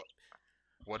know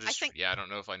what is. I don't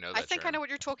know if I know that. I think term. I know what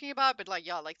you're talking about, but like,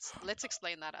 yeah, like let's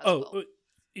explain that as well.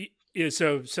 Yeah,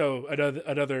 so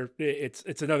another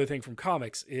it's another thing from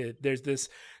comics. There's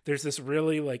this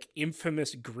really like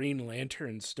infamous Green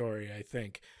Lantern story, I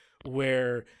think,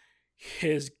 where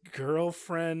his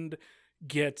girlfriend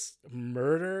gets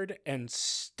murdered and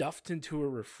stuffed into a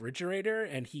refrigerator,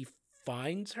 and he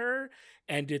finds her,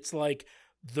 and it's like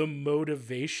the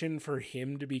motivation for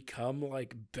him to become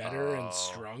like better and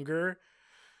stronger.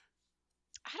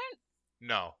 I don't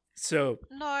know. So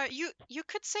no, you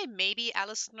could say maybe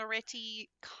Alice Noretti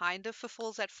kind of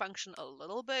fulfills that function a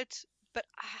little bit, but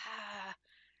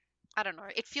I don't know.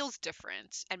 It feels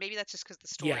different, and maybe that's just because the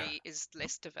story is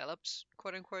less developed,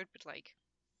 quote unquote. But like,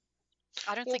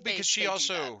 I don't think because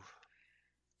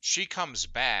she comes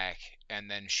back, and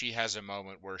then she has a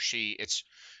moment where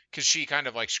because she kind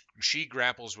of like she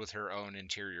grapples with her own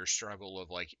interior struggle of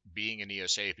like being a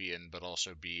Neo-Sapien, but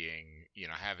also being, you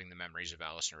know, having the memories of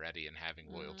Alice Noretti and having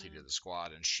loyalty to the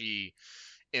squad, and she,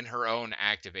 in her own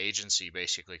act of agency,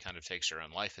 basically kind of takes her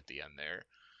own life at the end there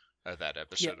of that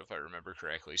episode, if I remember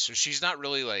correctly. So she's not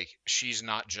really like, she's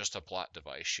not just a plot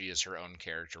device. She is her own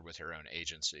character with her own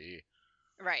agency.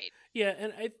 Right. Yeah,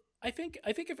 and I think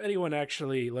if anyone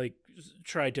actually like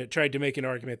tried to make an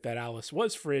argument that Alice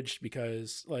was fridged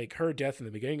because like her death in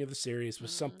the beginning of the series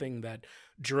was something that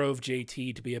drove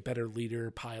JT to be a better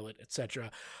leader, pilot, etc.,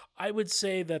 I would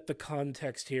say that the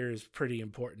context here is pretty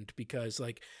important, because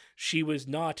like she was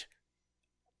not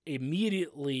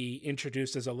immediately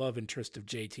introduced as a love interest of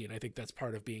JT, and I think that's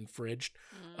part of being fridged.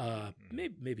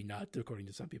 Maybe not, according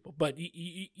to some people, but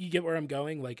you get where I'm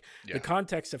going. Like the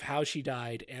context of how she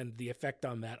died and the effect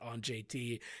on that on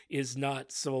JT is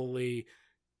not solely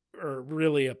or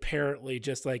really apparently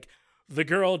just like the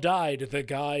girl died, the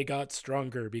guy got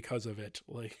stronger because of it.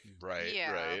 Like, Right,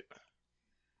 Yeah. right.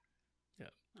 yeah.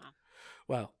 Oh.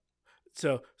 Well,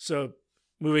 so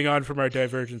moving on from our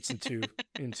divergence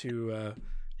into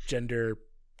gender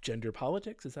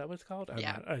politics, is that what it's called?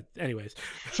 Yeah. Anyways,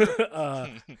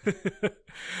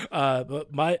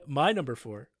 but my number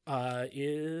 4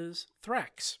 is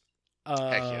Thrax.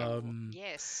 Heck yeah.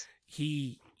 Yes.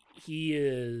 He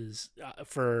is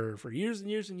for years and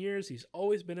years and years. He's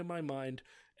always been in my mind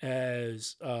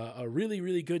as a really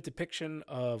really good depiction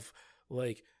of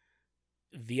like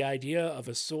the idea of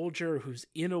a soldier who's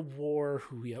in a war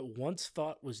who he at once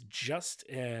thought was just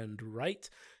and right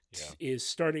is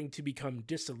starting to become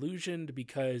disillusioned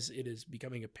because it is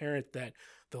becoming apparent that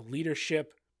the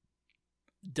leadership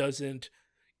isn't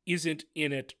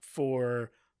in it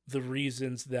for the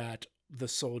reasons that the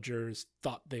soldiers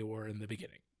thought they were in the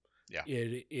beginning. Yeah.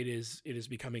 It is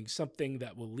becoming something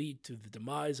that will lead to the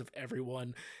demise of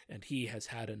everyone, and he has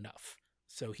had enough.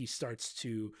 So he starts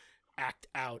to act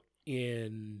out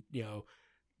in, you know,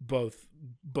 both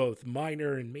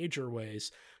minor and major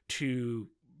ways to,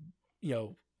 you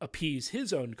know, appease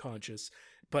his own conscience,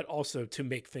 but also to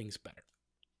make things better.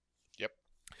 Yep.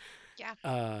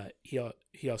 Yeah.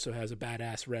 He also has a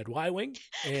badass red Y-wing,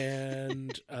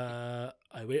 and I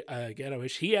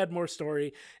wish he had more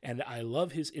story. And I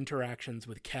love his interactions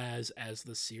with Kaz as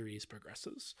the series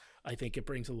progresses. I think it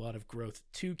brings a lot of growth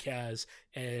to Kaz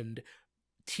and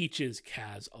teaches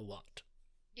Kaz a lot.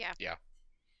 Yeah. Yeah.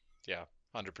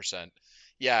 100%.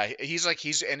 Yeah,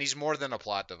 he's more than a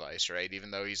plot device, right? Even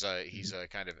though he's a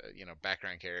kind of you know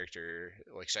background character,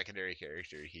 like secondary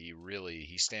character,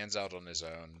 he stands out on his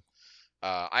own.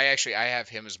 I have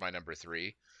him as my number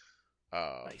 3.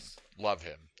 Nice. Love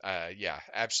him. Yeah,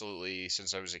 absolutely.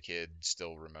 Since I was a kid,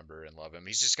 still remember and love him.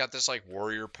 He's just got this like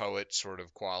warrior poet sort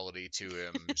of quality to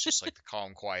him. It's just like the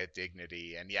calm, quiet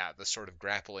dignity, and yeah, the sort of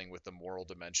grappling with the moral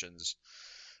dimensions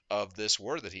of this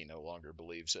war that he no longer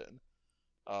believes in.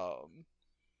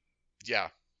 Yeah,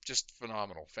 just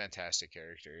phenomenal, fantastic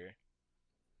character.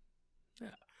 Yeah.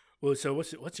 Well, so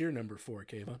what's your number 4,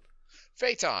 Kayvon?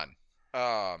 Phaeton.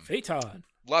 Phaeton.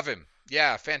 Love him.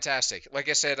 Yeah, fantastic. Like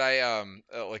I said, I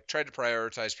like tried to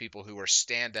prioritize people who are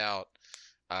standout.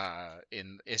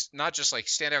 It's not just like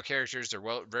standout characters.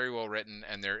 They're very well written,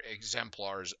 and they're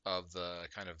exemplars of the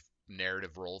kind of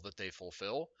narrative role that they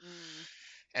fulfill.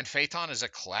 And Phaeton is a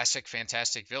classic,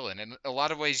 fantastic villain. In a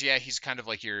lot of ways, yeah, he's kind of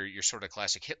like your sort of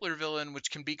classic Hitler villain, which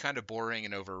can be kind of boring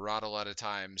and overwrought a lot of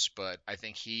times. But I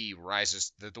think he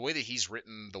rises the way that he's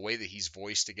written, the way that he's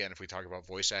voiced. Again, if we talk about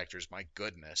voice actors, my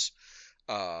goodness,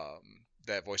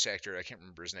 that voice actor, I can't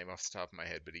remember his name off the top of my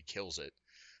head, but he kills it.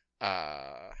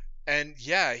 And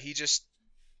yeah,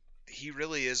 he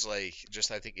really is like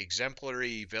just I think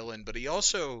exemplary villain, but he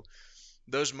also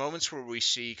those moments where we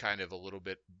see kind of a little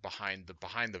bit behind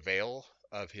the veil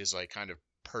of his like kind of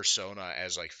persona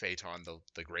as like Phaeton,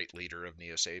 the great leader of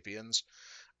Neo Sapiens,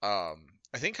 I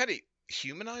think kind of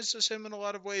humanizes him in a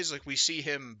lot of ways. Like we see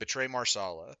him betray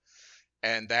Marsala,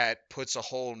 and that puts a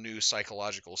whole new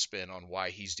psychological spin on why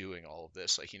he's doing all of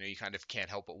this. Like, you know, you kind of can't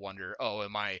help but wonder,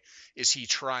 is he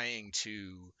trying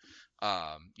to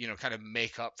you know, kind of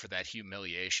make up for that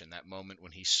humiliation, that moment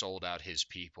when he sold out his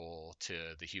people to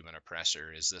the human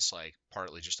oppressor? Is this like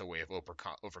partly just a way of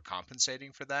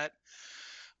overcompensating for that?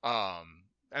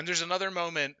 And there's another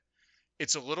moment.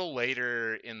 It's a little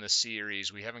later in the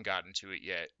series. We haven't gotten to it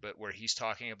yet, but where he's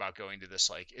talking about going to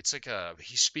this like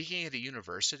he's speaking at a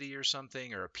university or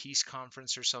something, or a peace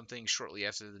conference or something shortly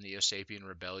after the Neo-Sapien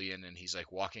rebellion, and he's like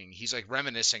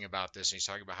reminiscing about this, and he's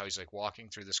talking about how he's like walking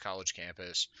through this college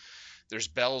campus. There's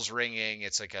bells ringing.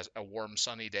 It's like a warm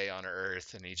sunny day on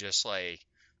Earth, and he just like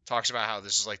talks about how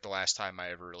this is like the last time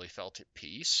I ever really felt at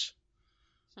peace.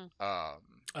 Oh,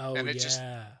 and it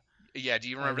yeah, do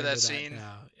you remember that scene?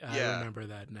 I remember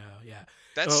that now. Yeah,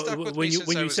 that stuck with me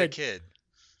since I was a kid.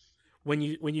 When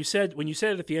you said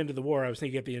it at the end of the war, I was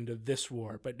thinking at the end of this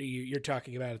war, but you're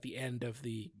talking about at the end of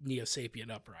the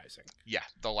Neo-Sapien uprising. Yeah,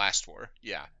 the last war.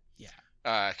 Yeah.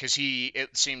 Because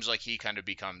it seems like he kind of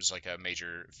becomes like a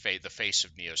major the face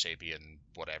of Neo-Sapien,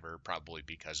 whatever, probably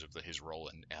because of his role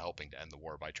in helping to end the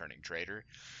war by turning traitor.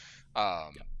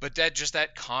 But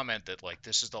that comment that like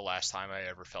this is the last time I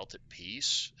ever felt at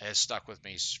peace has stuck with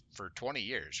me for 20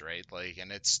 years, right? Like,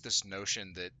 and it's this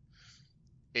notion that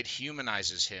it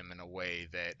humanizes him in a way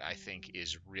that I think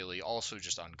is really also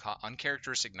just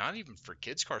uncharacteristic, not even for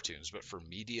kids cartoons, but for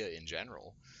media in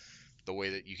general. the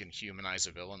way that you can humanize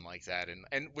a villain like that,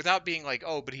 and without being like,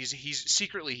 oh, but he's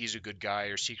secretly he's a good guy,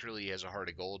 or secretly he has a heart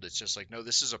of gold. It's just like, no,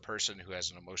 this is a person who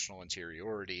has an emotional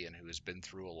interiority and who has been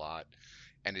through a lot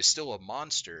and is still a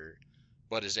monster,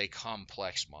 but is a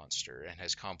complex monster and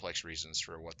has complex reasons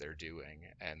for what they're doing.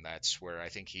 And that's where I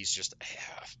think he's just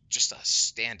a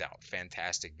standout,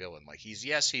 fantastic villain. Like, he's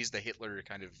the Hitler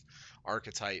kind of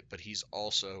archetype, but he's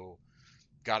also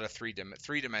got a three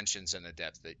dimensions and a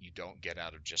depth that you don't get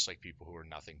out of just like people who are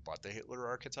nothing but the Hitler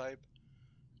archetype.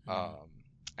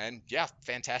 And yeah,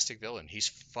 fantastic villain. He's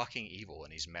fucking evil,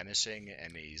 and he's menacing,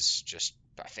 and he's just,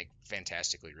 I think,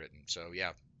 fantastically written. So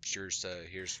yeah, cheers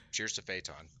to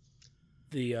Phaeton.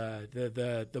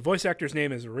 The voice actor's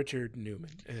name is Richard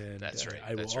Newman, and that's right.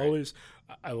 I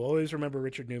will always remember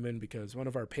Richard Newman because one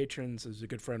of our patrons is a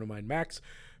good friend of mine, Max,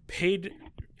 paid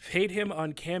him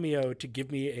on Cameo to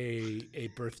give me a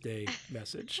birthday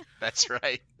message. That's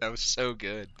right. That was so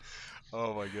good.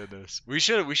 Oh my goodness. We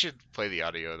should play the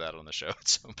audio of that on the show at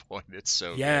some point. It's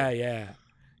so good.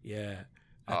 Yeah.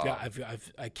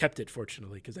 I kept it,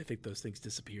 fortunately, because I think those things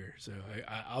disappear. So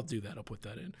I'll do that. I'll put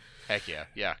that in. Heck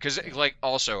yeah. Because like,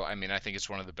 also, I mean, I think it's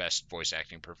one of the best voice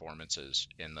acting performances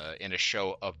in a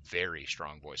show of very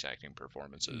strong voice acting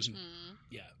performances. Mm-hmm.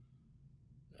 Yeah.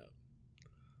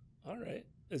 All right.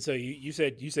 And so you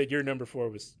said your number 4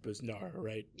 was Nara,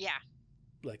 right? Yeah.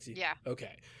 Lexi. Yeah.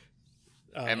 Okay.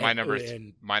 And my number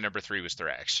 3 was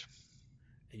Thrax.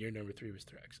 And your number 3 was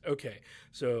Thrax. Okay.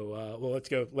 So well, let's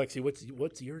go, Lexi.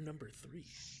 What's your number 3?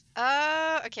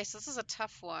 Okay. So this is a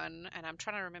tough one, and I'm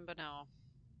trying to remember now.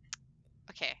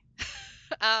 Okay.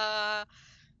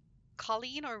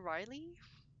 Colleen O'Reilly.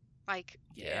 Like.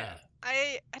 Yeah.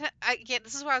 Again,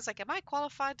 this is where I was like, am I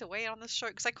qualified to weigh in on this show?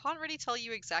 Because I can't really tell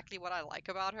you exactly what I like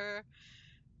about her.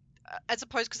 As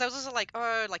opposed, because I was also like,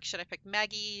 oh, like, should I pick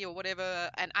Maggie or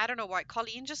whatever? And I don't know why.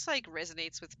 Colleen just, like,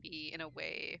 resonates with me in a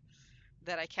way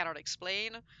that I cannot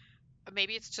explain.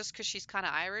 Maybe it's just because she's kind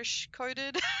of Irish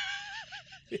coded.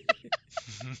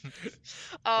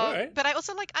 Right. But I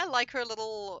also, like, I like her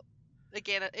little...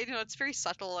 Again, it's very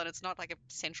subtle and it's not like a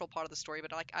central part of the story,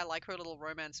 but I like her little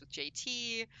romance with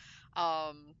JT.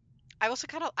 I also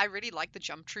I really like the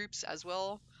Jump Troops as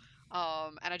well.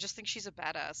 And I just think she's a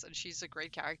badass and she's a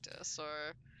great character. So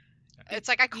it's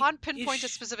like I can't pinpoint a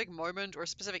specific moment or a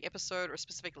specific episode or a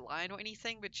specific line or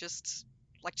anything, but just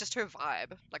her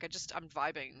vibe. Like I'm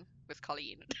vibing with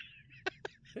Colleen.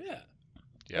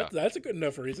 Yeah. That's a good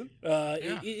enough reason.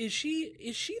 Is she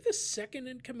the second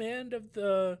in command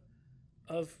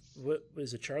of what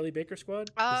was it, Charlie Baker Squad?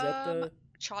 Is that the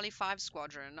Charlie 5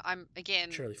 Squadron?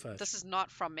 Charlie 5. This is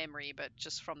not from memory, but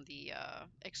just from the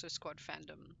Exo Squad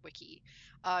fandom wiki.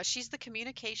 She's the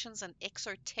communications and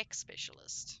exotech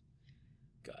specialist.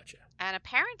 Gotcha. And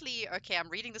apparently, okay, I'm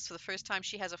reading this for the first time,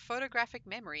 she has a photographic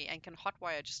memory and can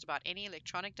hotwire just about any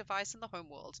electronic device in the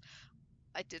homeworld.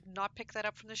 I did not pick that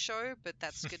up from the show, but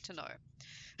that's good to know.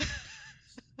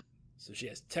 So she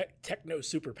has techno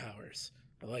superpowers.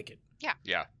 I like it. Yeah.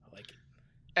 I like it.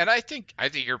 And I think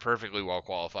you're perfectly well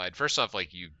qualified. First off,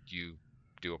 like you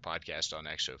do a podcast on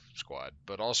Exo Squad,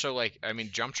 but also like, I mean,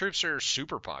 Jump Troops are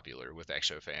super popular with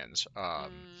Exo fans.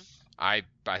 I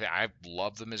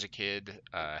loved them as a kid.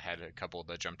 Had a couple of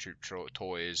the Jump Troop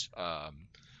toys.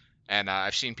 And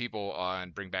I've seen people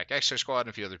on Bring Back Exo Squad and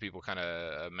a few other people kind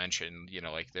of mention,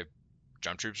 like the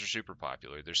Jump Troops are super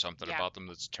popular. There's something about them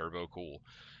that's turbo cool.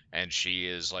 And she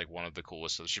is like one of the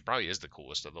coolest. She probably is the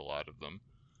coolest of a lot of them.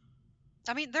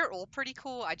 I mean, they're all pretty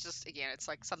cool. I just, again, it's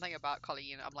like something about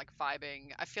Colleen. I'm like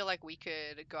vibing. I feel like we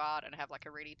could go out and have like a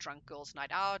really drunk girls'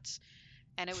 night out,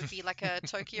 and it would be like a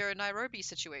Tokyo Nairobi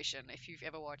situation if you've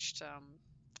ever watched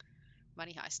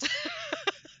Money Heist.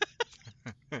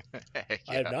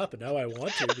 I have not, but now I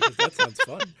want to because that sounds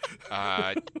fun.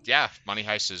 Yeah, Money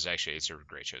Heist is actually, it's a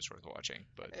great show. It's worth watching.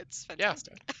 But it's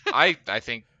fantastic. Yeah, I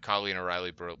think Colleen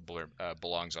O'Reilly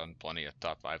belongs on plenty of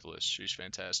top 5 lists. She's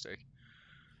fantastic.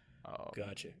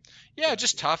 Gotcha. Yeah,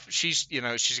 just tough. She's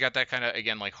got that kind of,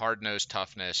 again, like hard-nosed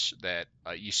toughness that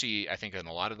you see, I think, in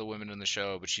a lot of the women in the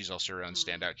show, but she's also her own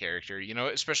standout character,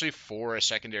 especially for a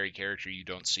secondary character you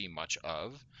don't see much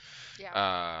of.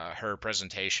 Yeah. Her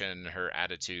presentation, her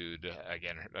attitude,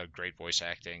 again, great voice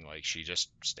acting, like she just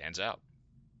stands out.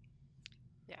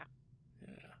 Yeah.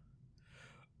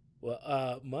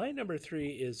 Well, my number 3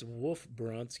 is Wolf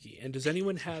Bronsky, and does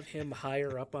anyone have him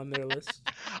higher up on their list?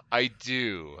 I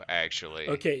do actually.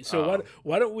 Okay, so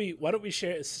why don't we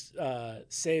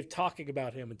save talking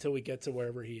about him until we get to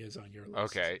wherever he is on your list?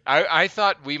 Okay, I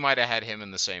thought we might have had him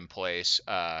in the same place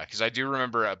because I do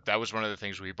remember that was one of the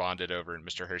things we bonded over in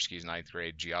Mr. Hersky's 9th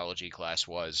grade geology class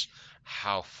was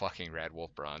how fucking rad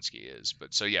Wolf Bronsky is.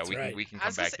 But so yeah, we can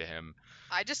come back to him.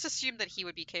 I just assumed that he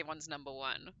would be K1's number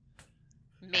 1.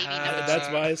 Maybe number 2.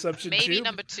 That's my assumption Maybe too.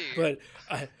 number 2. But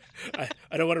I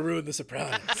don't want to ruin the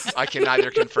surprise. I can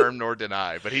neither confirm nor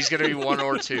deny, but he's going to be 1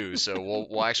 or 2. So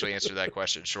we'll actually answer that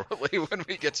question shortly when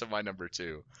we get to my number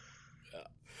 2.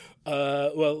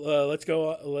 Let's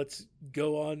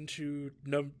go on to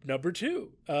number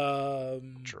 2.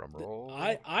 Drum roll.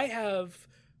 I have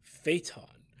Phaeton,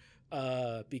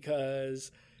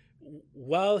 because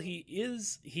while he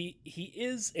is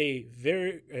a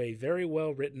very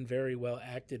well written, very well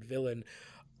acted villain,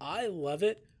 I love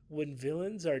it when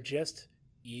villains are just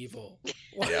evil.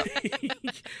 Yeah.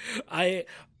 I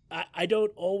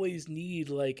don't always need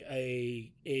like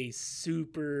a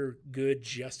super good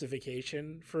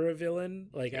justification for a villain.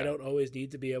 Like, I don't always need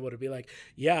to be able to be like,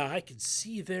 yeah, I can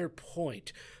see their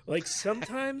point. Like,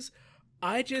 sometimes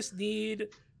I just need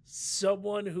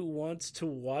someone who wants to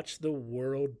watch the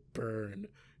world burn,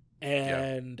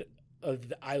 and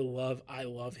I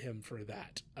love him for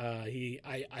that.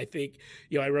 I think,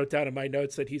 I wrote down in my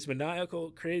notes that he's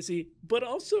maniacal, crazy, but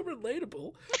also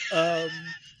relatable.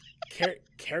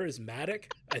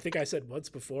 Charismatic. I think I said once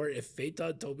before, if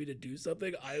Phaeton told me to do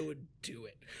something, I would do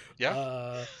it.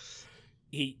 Yeah.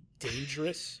 He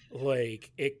dangerous,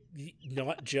 like, it,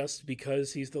 not just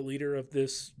because he's the leader of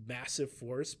this massive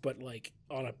force, but like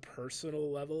on a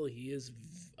personal level, he is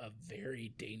a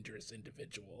very dangerous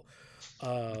individual.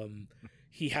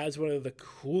 He has one of the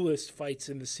coolest fights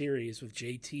in the series with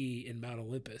JT in Mount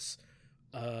Olympus.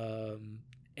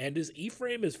 And his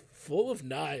E-frame is full of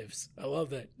knives. I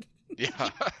love that. Yeah.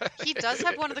 He does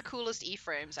have one of the coolest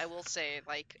E-frames, I will say.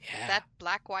 Like, that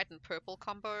black, white, and purple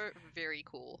combo, very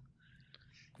cool.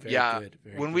 Very good,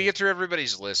 when we get through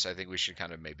everybody's list, I think we should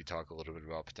kind of maybe talk a little bit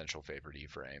about potential favorite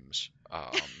E-frames.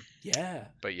 Yeah.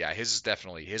 But yeah, his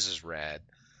is rad.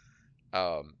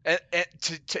 And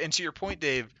to your point,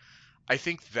 Dave, I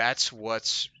think that's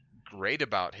what's great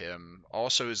about him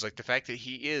also is like the fact that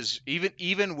he is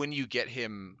even when you get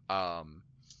him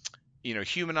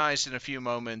humanized in a few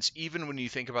moments, even when you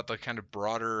think about the kind of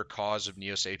broader cause of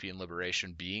Neo-Sapien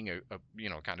liberation being a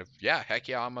kind of, heck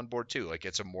yeah, I'm on board too. Like,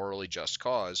 it's a morally just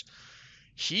cause.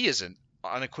 He isn't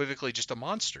unequivocally just a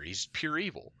monster. He's pure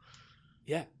evil.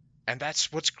 Yeah. And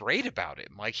that's what's great about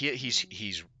him. Like, he's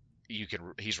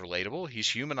relatable, he's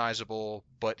humanizable,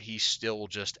 but he's still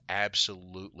just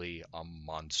absolutely a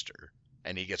monster.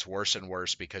 And he gets worse and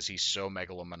worse because he's so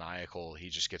megalomaniacal. He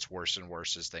just gets worse and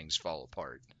worse as things fall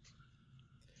apart.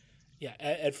 Yeah,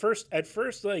 at first,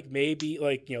 like, maybe,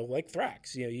 like, like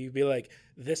Thrax, you'd be like,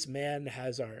 this man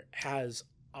has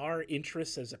our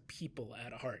interests as a people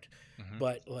at heart. Mm-hmm.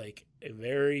 But, like,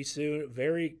 very soon,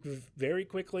 very, very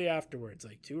quickly afterwards,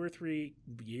 like 2 or 3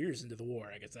 years into the war,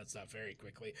 I guess that's not very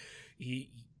quickly,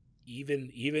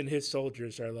 even his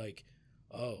soldiers are like,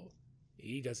 oh,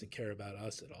 he doesn't care about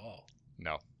us at all.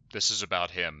 No, this is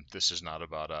about him. This is not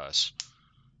about us.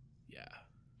 Yeah.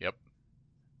 Yep.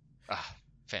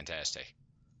 Fantastic.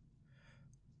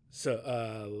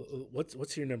 So,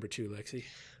 what's your number 2, Lexi?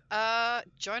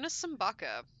 Jonas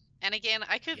M'Baka. And again,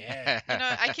 I could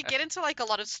get into like a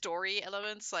lot of story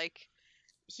elements. Like,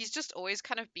 he's just always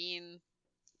kind of been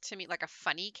to me like a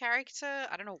funny character.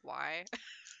 I don't know why.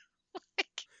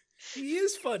 He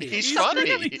is funny. He's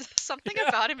funny. Something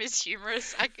about him is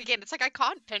humorous. It's like I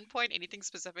can't pinpoint anything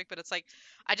specific, but it's like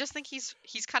I just think he's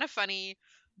kind of funny,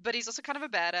 but he's also kind of a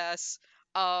badass.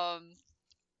 I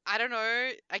don't know.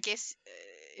 I guess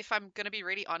if I'm gonna be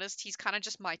really honest, he's kind of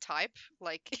just my type.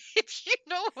 Like, if you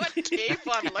know what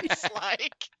Kayvon looks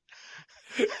like,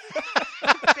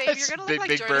 babe, you're gonna look like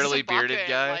big Jonas burly M'Baka bearded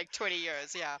guy, in like 20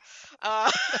 years. Yeah.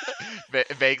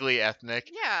 Vaguely ethnic.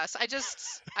 Yeah. So I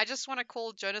just want to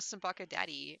call Jonas M'Baka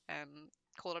daddy and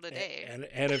call it a day. And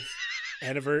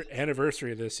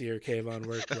anniversary this year, Kayvon.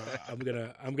 I'm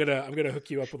gonna hook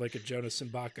you up with like a Jonas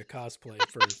M'Baka cosplay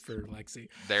for Lexi.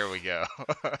 There we go.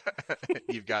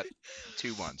 You've got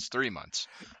 2 months, 3 months.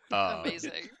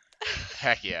 Amazing.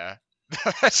 Heck yeah.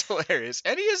 That's hilarious.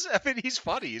 And he's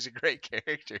funny. He's a great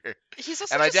character. He's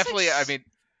also and just go ahead.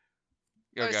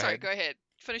 Go ahead.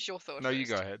 Finish your thought. No, first. you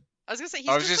go ahead. I was gonna say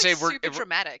he's super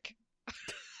dramatic.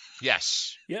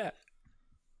 Yes. Yeah.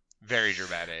 Very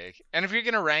dramatic. And if you're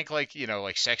gonna rank like,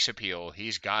 like sex appeal,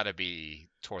 he's gotta be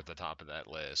toward the top of that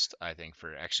list, I think,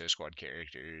 for Exo Squad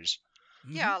characters.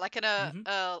 Yeah, like in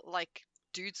Mhm. like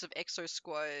Dudes of Exo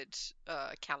Squad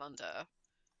calendar.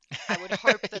 I would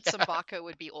hope that Yeah. Simbaka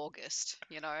would be August,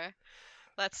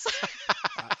 That's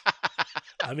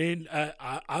I mean,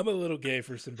 I'm a little gay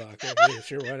for Simbaka. Yeah,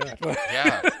 sure, why not?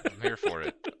 Yeah, I'm here for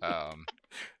it.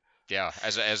 Yeah,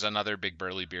 as another big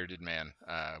burly bearded man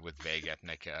with vague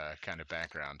ethnic kind of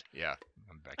background. Yeah,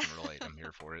 I can relate. I'm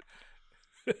here for it.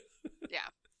 yeah.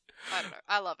 I don't know.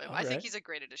 I love him. All I think right. he's a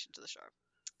great addition to the show.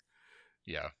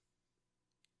 Yeah.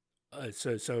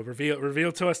 So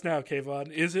reveal to us now,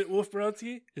 Kayvon. Is it Wolf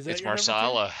Bronski? Is that It's your number two?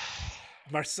 Marsala.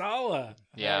 Marsala.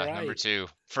 Yeah, All right. number 2.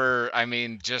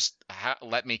 Just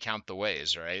let me count the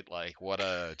ways, right? Like, what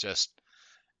a just.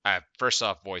 First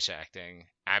off, voice acting,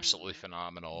 absolutely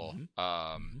phenomenal.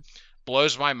 Mhm.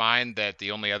 Blows my mind that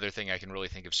the only other thing I can really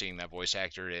think of seeing that voice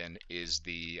actor in is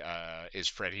is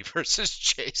Freddy versus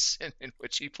Jason, in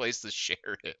which he plays the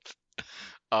sheriff.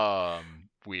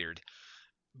 Weird.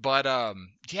 But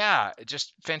yeah,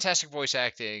 just fantastic voice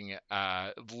acting,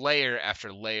 layer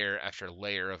after layer after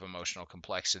layer of emotional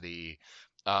complexity.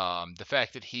 The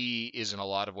fact that he is in a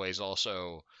lot of ways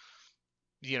also,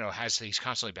 he's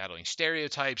constantly battling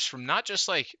stereotypes from not just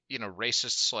like,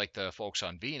 racists like the folks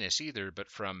on Venus either, but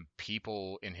from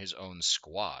people in his own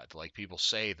squad. Like, people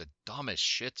say the dumbest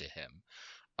shit to him.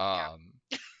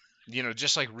 Yeah.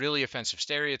 Just like really offensive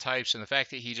stereotypes, and the fact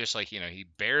that he just like, he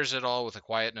bears it all with a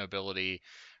quiet nobility,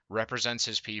 represents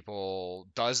his people,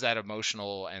 does that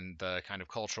emotional and the kind of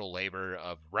cultural labor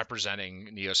of representing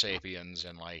Neo-Sapiens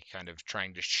and like kind of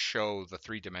trying to show the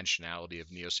three-dimensionality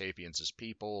of Neo-Sapiens as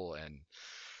people. And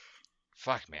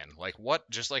fuck, man, like, what,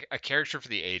 just like a character for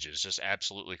the ages, just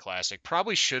absolutely classic.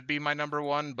 Probably should be my number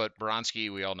one, but Bronski,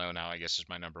 we all know now, I guess, is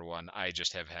my number one. I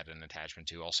just have had an attachment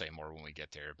to. I'll say more when we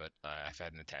get there, but I've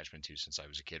had an attachment to since I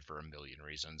was a kid for a million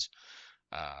reasons.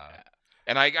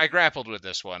 And I grappled with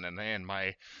this one, and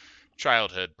my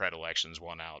childhood predilections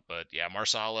won out. But yeah,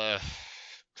 Marsala,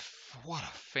 what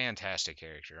a fantastic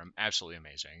character. Absolutely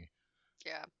amazing.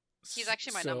 Yeah. He's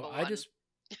actually my number one.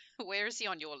 Where is he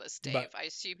on your list, Dave? I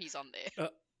assume he's on there.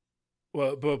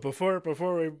 Well, but before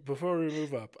we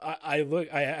move up,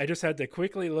 I just had to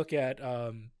quickly look at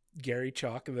Gary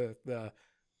Chalk, the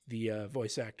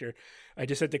voice actor. I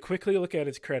just had to quickly look at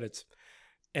his credits,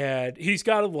 and he's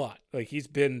got a lot. Like, he's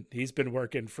been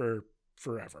working for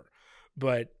forever,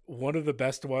 but one of the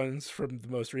best ones from the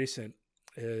most recent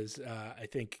is I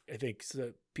think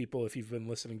so people, if you've been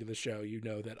listening to the show, you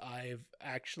know that I've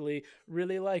actually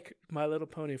really like My Little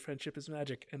Pony: Friendship is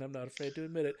Magic, and I'm not afraid to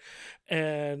admit it.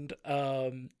 And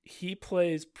he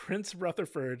plays Prince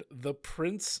Rutherford, the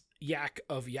Prince Yak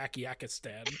of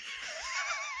Yakistan.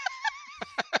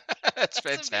 That's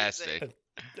fantastic.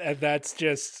 And that's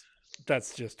just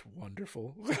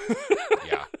wonderful.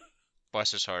 Yeah,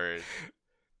 bless his heart.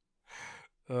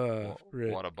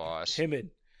 What a boss.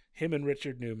 Him and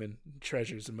Richard Newman,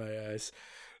 treasures in my eyes.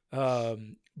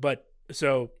 But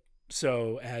so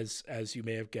as you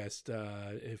may have guessed,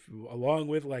 if along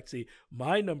with Lexi,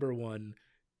 my number one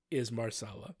is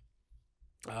Marsala.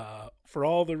 For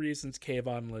all the reasons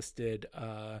Kayvon listed,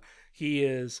 he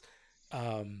is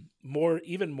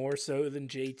even more so than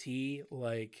JT.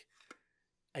 Like,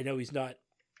 I know he's not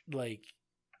like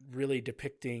really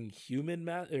depicting human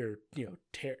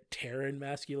Terran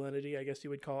masculinity, I guess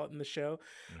you would call it in the show,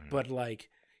 but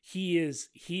like he is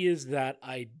that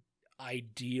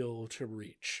ideal to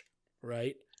reach,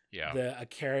 right? Yeah.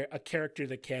 A character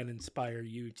that can inspire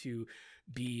you to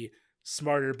be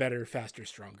smarter, better, faster,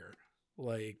 stronger.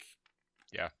 Like,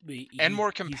 yeah, and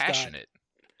more compassionate.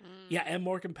 And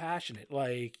more compassionate.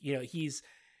 Like,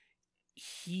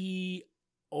 he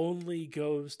only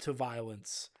goes to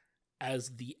violence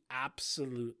as the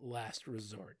absolute last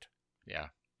resort. Yeah.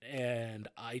 And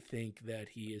I think that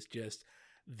he is just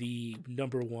the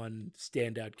number one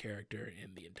standout character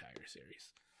in the entire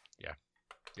series. Yeah.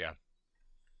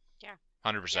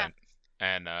 100%. Yeah.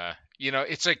 And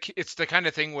it's the kind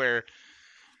of thing where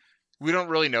we don't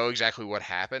really know exactly what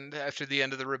happened after the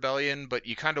end of the rebellion, but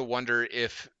you kind of wonder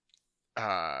if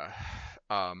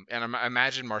and I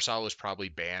imagine Marsala was probably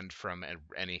banned from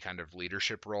any kind of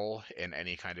leadership role in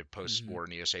any kind of post-war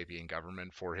Neo-Sapien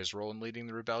government for his role in leading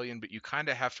the rebellion. But you kind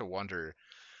of have to wonder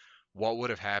what would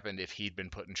have happened if he'd been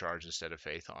put in charge instead of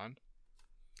Phaethon.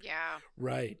 Yeah.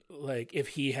 Right. Like, if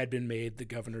he had been made the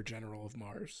Governor General of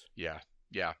Mars. Yeah.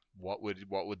 What would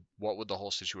the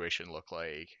whole situation look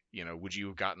like? Would you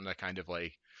have gotten the kind of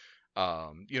like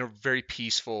Very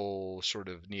peaceful sort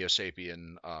of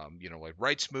neo-sapien, like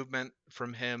rights movement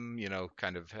from him,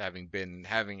 kind of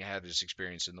having had his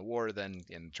experience in the war, then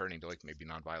and turning to like maybe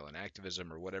nonviolent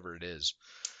activism or whatever it is.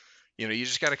 You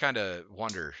just got to kind of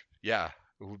wonder, yeah,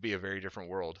 it would be a very different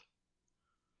world.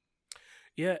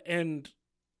 Yeah, and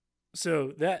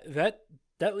so that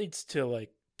leads to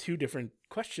like two different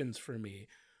questions for me.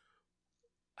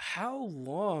 How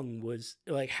long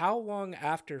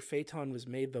after Phaeton was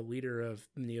made the leader of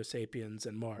Neo Sapiens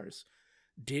and Mars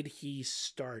did he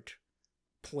start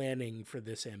planning for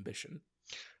this ambition?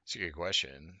 It's a good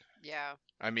question. Yeah.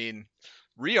 I mean,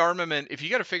 rearmament, if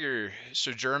you got to figure,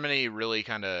 so Germany really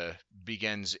kind of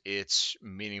begins its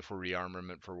meaningful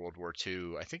rearmament for World War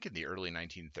II, I think in the early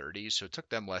 1930s. So it took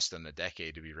them less than a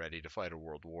decade to be ready to fight a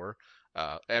world war.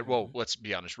 Well, let's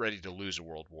be honest, ready to lose a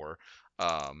world war.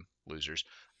 Losers.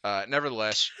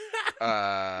 Nevertheless,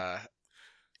 so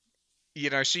you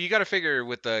got to figure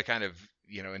with the kind of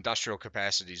industrial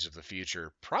capacities of the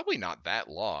future, probably not that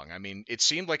long. I mean, it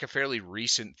seemed like a fairly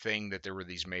recent thing that there were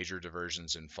these major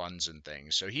diversions in funds and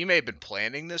things. So he may have been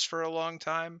planning this for a long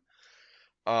time.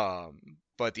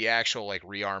 But the actual like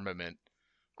rearmament,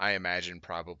 I imagine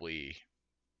probably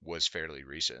was fairly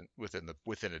recent,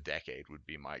 within a decade would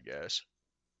be my guess.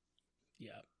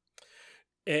 Yeah.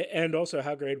 And also,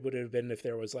 how great would it have been if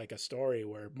there was like a story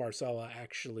where Marsala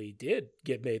actually did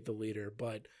get made the leader,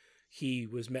 but he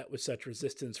was met with such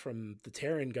resistance from the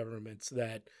Terran governments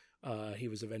that he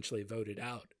was eventually voted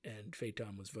out, and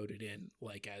Phaeton was voted in,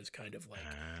 like as kind of like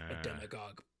a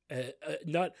demagogue.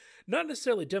 Not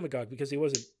necessarily demagogue, because he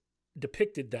wasn't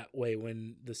depicted that way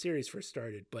when the series first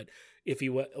started. But if he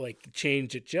like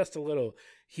changed it just a little,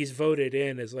 he's voted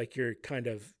in as like your kind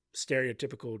of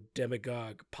stereotypical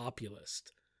demagogue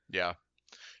populist. Yeah.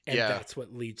 And that's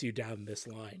what leads you down this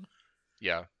line.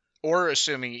 Yeah. Or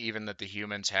assuming even that the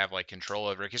humans have like control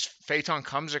over it, because Phaeton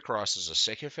comes across as a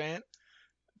sycophant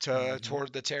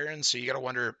toward the Terrans, so you got to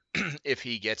wonder if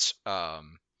he gets, so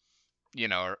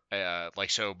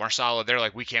Marsala, they're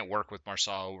like, we can't work with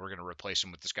Marsala, we're going to replace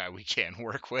him with this guy we can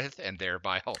work with, and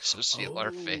thereby also seal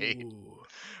our fate.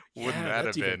 Wouldn't that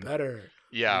have been better?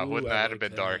 Yeah, wouldn't that have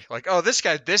been dark? Like, oh, this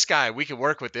guy, we can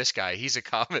work with this guy. He's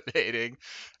accommodating.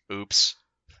 Oops.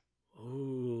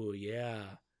 Ooh, yeah.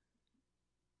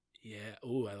 Yeah.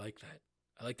 Ooh, I like that.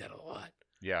 I like that a lot.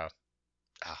 Yeah.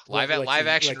 Live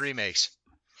action remakes.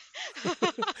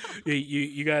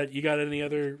 you got any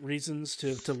other reasons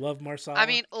to love Marsala? I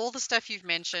mean, all the stuff you've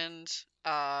mentioned.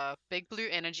 Big blue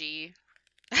energy.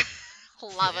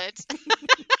 Love it.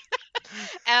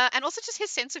 And also just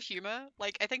his sense of humor.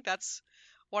 Like, I think that's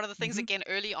one of the things, again,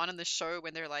 early on in the show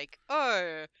when they're like,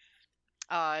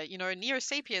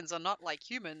 Neo-Sapiens are not like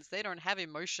humans. They don't have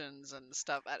emotions and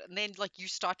stuff. And then, like, you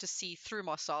start to see through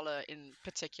Marsala in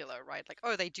particular, right? Like,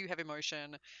 oh, they do have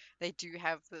emotion. They do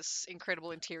have this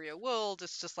incredible interior world.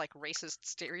 It's just, like, racist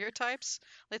stereotypes,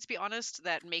 let's be honest,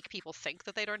 that make people think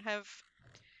that they don't have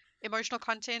emotional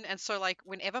content. And so, like,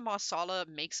 whenever Marsala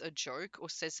makes a joke or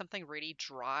says something really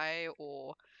dry,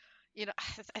 or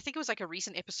I think it was like a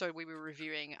recent episode we were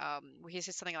reviewing, where he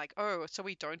says something like, oh, so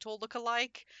we don't all look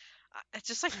alike. It's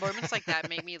just like moments like that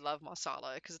make me love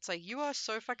Marsala, because it's like, you are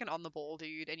so fucking on the ball,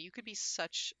 dude, and you could be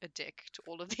such a dick to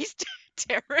all of these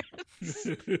Terrans.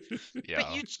 Yeah.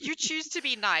 But you choose to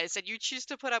be nice, and you choose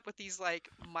to put up with these like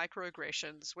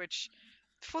microaggressions, which,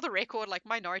 for the record, like,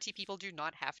 minority people do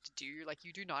not have to do. Like,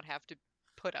 you do not have to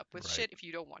put up with shit if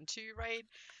you don't want to, right?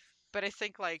 But I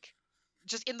think, like,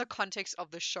 just in the context of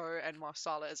the show and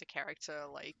Marsala as a character,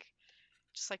 like,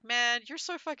 just like, man, you're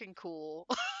so fucking cool.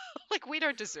 Like, we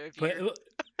don't deserve you. But,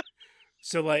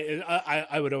 so, like,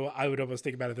 I would almost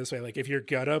think about it this way: like, if you're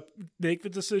gonna make the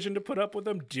decision to put up with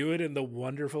them, do it in the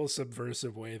wonderful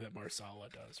subversive way that Marsala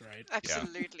does, right?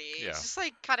 Absolutely. Yeah. It's just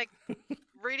like kind of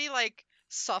really like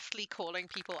softly calling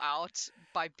people out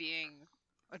by being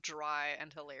dry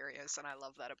and hilarious, and I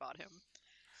love that about him.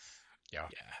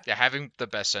 Yeah, having the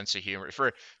best sense of humor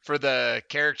for the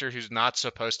character who's not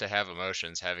supposed to have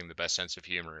emotions, having the best sense of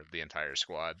humor of the entire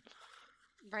squad.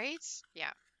 Right?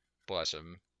 Yeah. Bless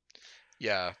him.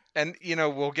 Yeah, and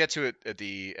we'll get to it at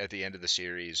the end of the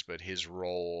series, but his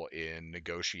role in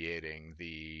negotiating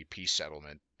the peace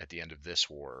settlement at the end of this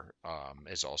war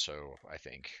is also, I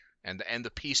think, and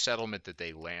the peace settlement that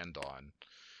they land on.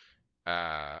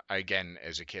 Again,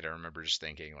 as a kid, I remember just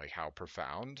thinking like how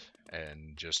profound,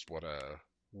 and just what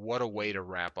a way to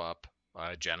wrap up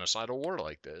a genocidal war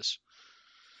like this.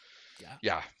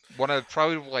 Yeah. One of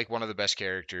the best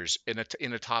characters in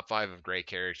a top 5 of great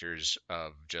characters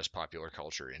of just popular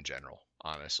culture in general,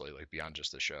 honestly, like beyond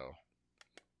just the show.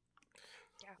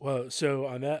 Well, so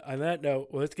on that note,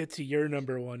 let's get to your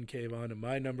number one, Kayvon, and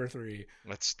my number three.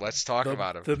 Let's talk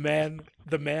about him. The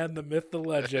man, the myth, the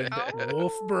legend,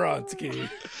 Wolf Bronsky.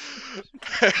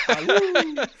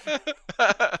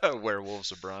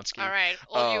 Werewolves of Bronsky. All right,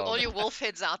 all you wolf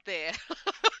heads out there.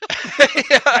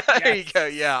 There you go.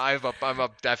 Yeah, I'm a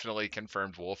definitely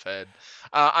confirmed wolf head.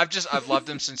 I've loved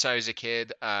him since I was a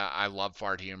kid. I love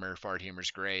fart humor. Fart humor's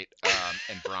great.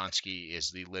 And Bronsky is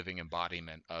the living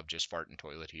embodiment of just fart and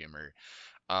toilet humor.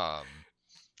 That's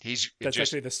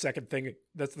actually the second thing.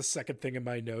 That's the second thing in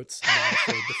my notes. Not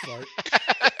afraid to fart.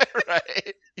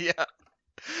 Right. Yeah.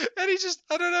 And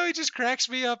I don't know, he just cracks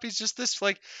me up. He's just this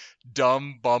like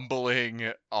dumb,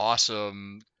 bumbling,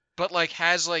 awesome, but like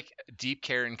has like deep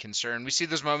care and concern. We see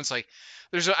those moments like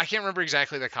I can't remember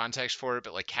exactly the context for it,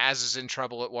 but like Kaz is in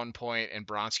trouble at one point and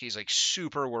Bronsky's like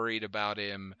super worried about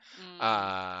him.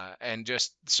 And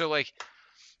just so like,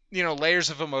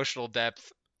 layers of emotional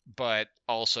depth, but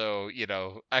also,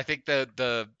 I think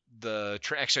the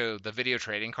video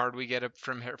trading card we get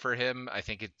for him, I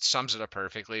think it sums it up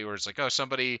perfectly. Where it's like, oh,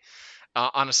 somebody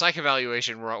on a psych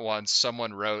evaluation once,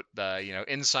 someone wrote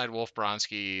inside Wolf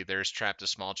Bronsky, there's trapped a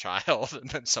small child, and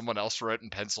then someone else wrote in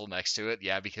pencil next to it,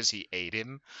 yeah, because he ate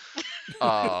him.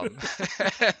 I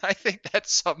think that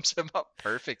sums him up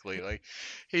perfectly. Like,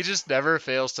 he just never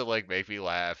fails to like make me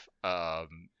laugh.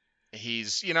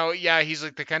 He's he's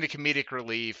like the kind of comedic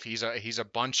relief. He's a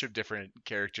bunch of different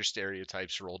character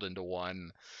stereotypes rolled into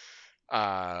one,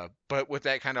 but with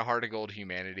that kind of heart of gold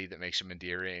humanity that makes him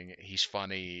endearing. He's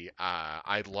funny.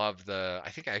 I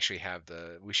think I actually have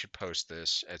we should post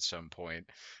this at some point,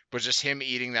 but just him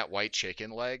eating that white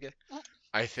chicken leg,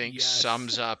 I think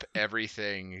sums up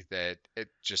everything that it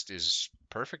just is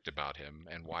perfect about him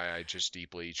and why I just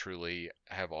deeply, truly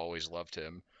have always loved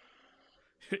him.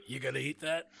 You gonna eat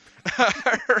that?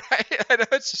 Right? I know,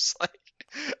 it's just like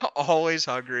always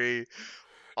hungry,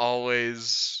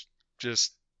 always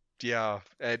just, yeah.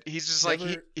 And he's just like,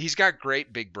 he's got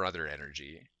great big brother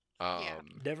energy.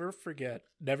 Never forget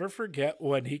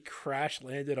when he crash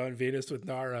landed on Venus with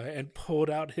Nara and pulled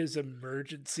out his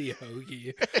emergency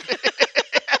hoagie.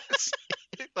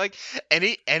 Like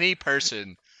any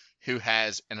person who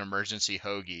has an emergency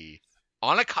hoagie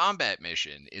on a combat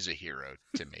mission is a hero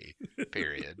to me,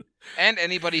 period. And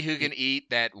anybody who can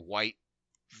eat that white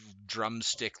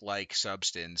drumstick-like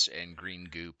substance and green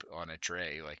goop on a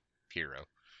tray, like, hero.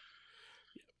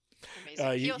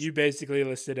 You basically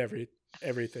listed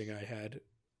everything I had.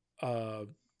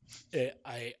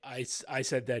 I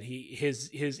said that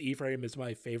his E-frame is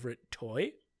my favorite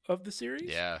toy of the series.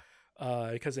 Yeah.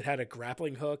 Because it had a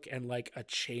grappling hook and like a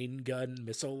chain gun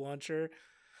missile launcher.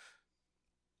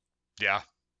 Yeah.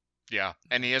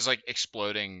 And he has like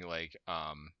exploding like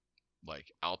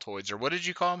Altoids, or what did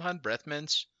you call them, hun? Breath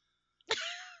mints?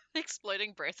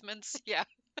 Exploding breath mints. Yeah.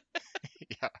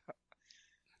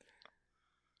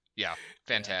 Yeah.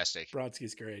 Fantastic. Yeah.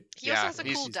 Bronsky's great. He also has a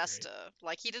cool duster. Great.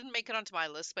 Like, he didn't make it onto my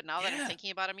list, but now that I'm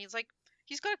thinking about him,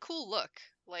 he's got a cool look.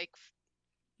 Like,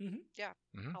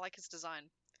 I like his design.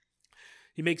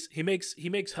 He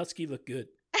makes Husky look good.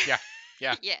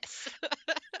 Yeah. Yes.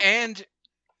 And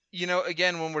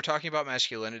again, when we're talking about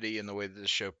masculinity and the way that the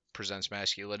show presents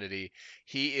masculinity,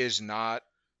 he's not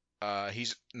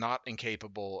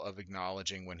incapable of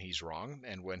acknowledging when he's wrong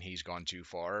and when he's gone too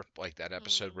far. Like that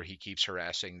episode where he keeps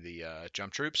harassing the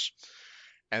jump troops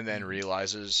and then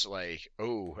realizes like,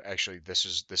 oh, actually this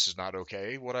is not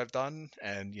okay what I've done.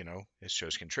 And, it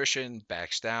shows contrition,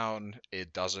 backs down.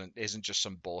 It isn't just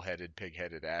some bullheaded,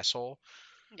 pig-headed asshole.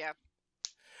 Yeah.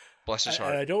 Bless his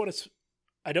heart. I don't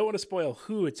want to spoil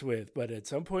who it's with, but at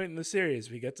some point in the series,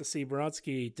 we get to see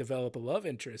Bronsky develop a love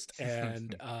interest,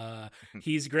 and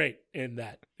he's great in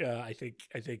that. I think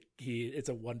it's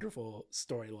a wonderful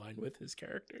storyline with his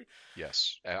character.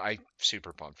 Yes, I'm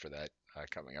super pumped for that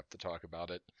coming up to talk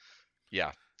about it.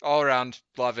 Yeah, all around,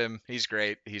 love him. He's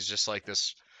great. He's just like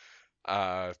this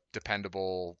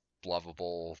dependable,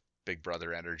 lovable, big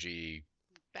brother energy,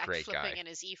 great guy. Backflipping in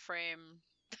his E-frame.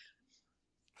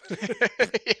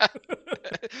 Yeah.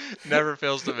 Never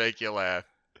fails to make you laugh.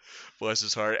 Bless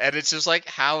his heart. And it's just like,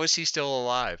 how is he still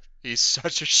alive? He's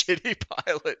such a shitty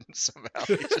pilot, and somehow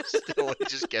he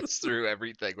just gets through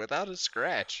everything without a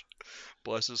scratch.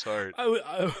 Bless his heart.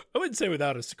 I wouldn't say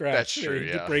without a scratch. That's true.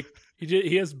 Yeah.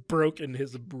 He has broken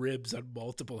his ribs on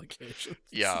multiple occasions.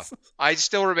 Yeah. I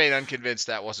still remain unconvinced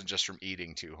that wasn't just from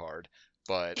eating too hard,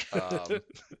 but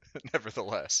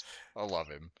nevertheless, I love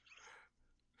him.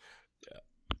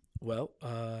 Well,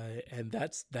 and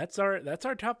that's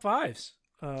our top fives.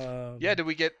 Yeah, did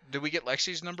we get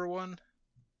Lexi's number one?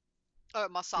 Oh,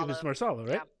 Marsala. It was Marsala,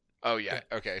 right? Oh yeah.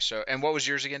 Okay. So, and what was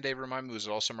yours again, Dave? Remind me. Was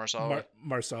it also Marsala?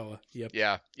 Marsala. Yep.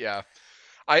 Yeah. Yeah.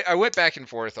 I went back and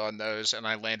forth on those, and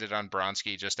I landed on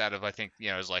Bronski just out of, I think,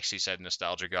 as Lexi said,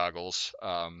 nostalgia goggles.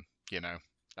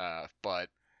 But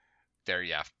there,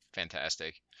 yeah,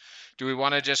 fantastic. Do we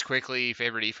want to just quickly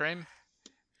favorite E-frame?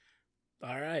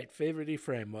 All right, favorite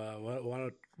E-frame.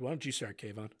 Why don't you start,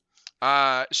 Kayvon?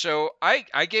 So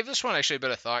I gave this one actually a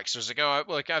bit of thought, because I was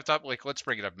like, I thought, like, let's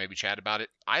bring it up, maybe chat about it.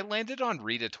 I landed on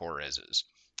Rita Torres's.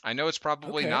 I know it's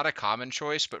probably not a common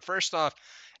choice, but first off,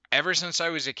 ever since I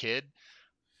was a kid,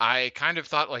 I kind of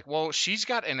thought, like, well, she's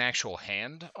got an actual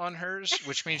hand on hers,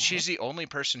 which means she's the only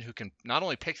person who can not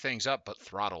only pick things up but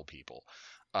throttle people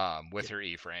with her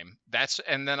E-frame.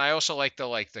 And then I also like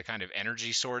the kind of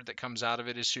energy sword that comes out of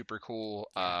it is super cool,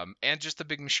 and just the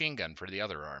big machine gun for the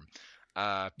other arm.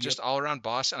 Just all around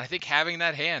boss, and I think having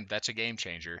that hand, that's a game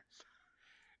changer.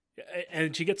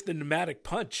 And she gets the pneumatic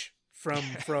punch from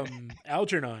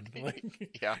Algernon. Like,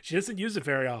 she doesn't use it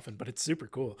very often, but it's super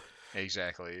cool.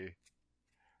 Exactly.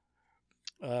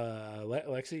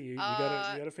 Lexi, you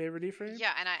got a favorite E-frame?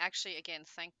 Yeah, and I actually, again,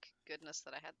 thank goodness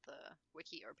that I had the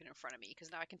wiki open in front of me,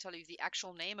 because now I can tell you the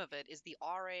actual name of it is the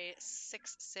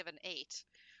RA678,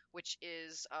 which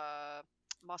is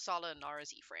Marsala and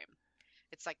Nara's E-frame.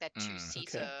 It's like that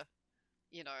two-seater,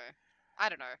 I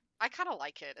don't know. I kind of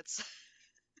like it. It's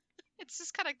it's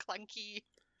just kind of clunky,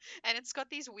 and it's got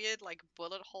these weird, like,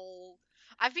 bullet hole.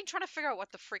 I've been trying to figure out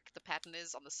what the frick the pattern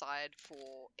is on the side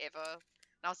forever.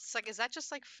 Now it's like, is that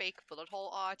just like fake bullet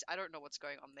hole art? I don't know what's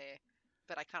going on there,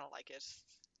 but I kind of like it.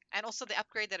 And also the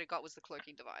upgrade that it got was the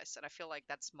cloaking device, and I feel like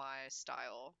that's my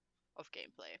style of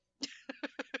gameplay.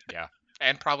 Yeah,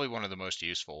 and probably one of the most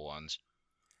useful ones.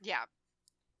 Yeah.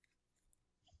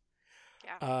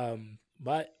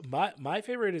 My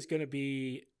favorite is going to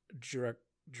be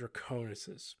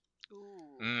Draconis's.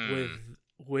 Ooh.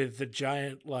 With the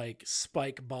giant, like,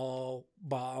 spike ball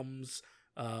bombs.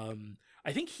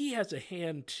 I think he has a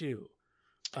hand too.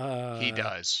 He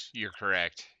does. You're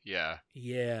correct. Yeah.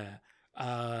 Yeah.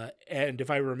 And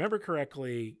if I remember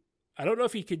correctly, I don't know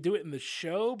if he could do it in the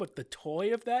show, but the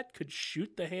toy of that could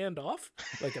shoot the hand off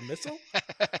like a missile.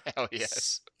 Oh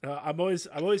yes. I'm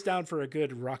always down for a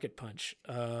good rocket punch.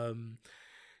 And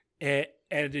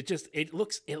it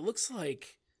looks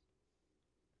like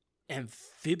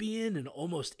amphibian and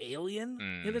almost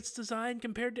alien in its design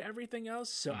compared to everything else.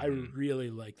 So I really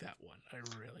like that one.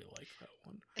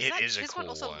 It is a cool one. This one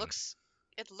also looks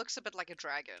a bit like a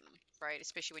dragon, right?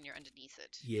 Especially when you're underneath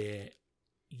it.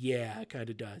 Yeah, it kind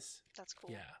of does. That's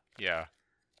cool. Yeah.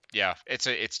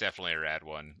 It's definitely a rad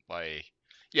one. Like,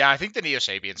 yeah, I think the Neo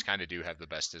Sapiens kind of do have the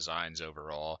best designs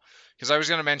overall. Because I was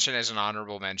going to mention as an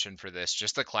honorable mention for this,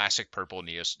 just the classic purple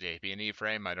Neo Sapien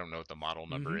E-frame. I don't know what the model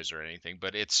number is or anything,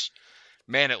 but it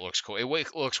looks cool.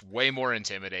 It looks way more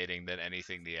intimidating than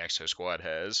anything the Exo Squad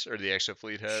has, or the Exo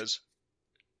Fleet has.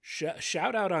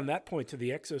 Shout out on that point to the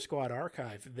Exo Squad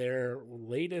Archive. Their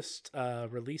latest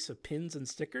release of pins and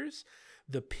stickers.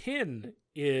 The pin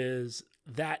is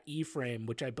that E-frame,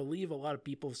 which I believe a lot of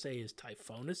people say is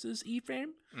Typhonus's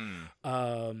E-frame.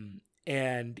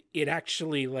 And it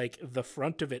actually, like, the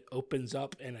front of it opens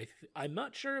up, and I'm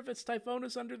not sure if it's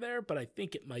Typhonus under there, but I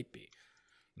think it might be.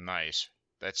 Nice.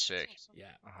 That's sick. Yeah.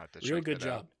 I'll have to Real check good that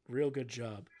job. out. Real good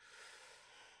job.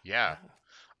 Yeah.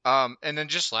 And then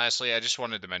just lastly, I just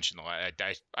wanted to mention I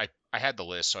had the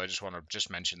list, so I just want to just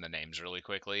mention the names really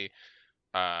quickly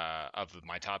of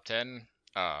my top 10.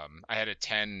 I had a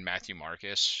 10 Matthew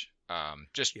Marcus.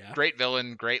 Great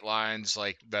villain, great lines.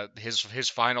 Like his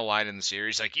final line in the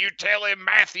series, like, "You tell him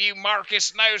Matthew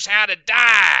Marcus knows how to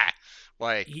die."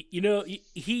 Like,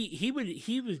 he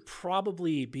would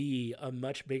probably be a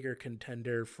much bigger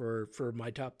contender for my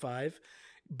top 5,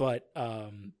 but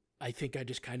I think I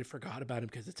just kind of forgot about him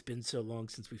because it's been so long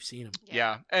since we've seen him.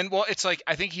 Yeah. And well, it's like,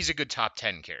 I think he's a good top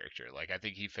 10 character. Like, I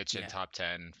think he fits in top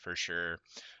 10 for sure.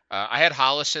 I had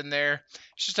Hollis in there.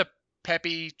 He's just a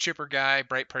peppy, chipper guy,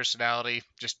 bright personality.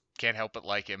 Just can't help but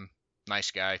like him.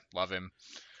 Nice guy. Love him.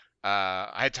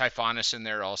 I had Typhonus in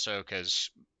there also because,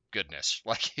 goodness,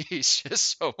 like, he's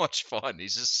just so much fun.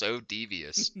 He's just so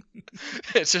devious.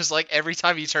 It's just like every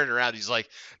time you turn around, he's like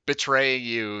betraying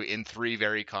you in 3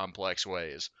 very complex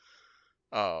ways.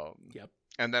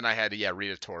 And then I had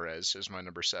Rita Torres as my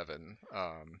number 7.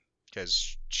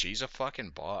 Because she's a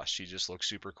fucking boss. She just looks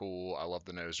super cool. I love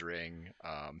the nose ring.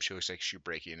 She looks like she'll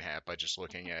break you in half by just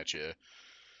looking at you.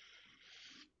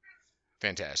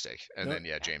 Fantastic. And then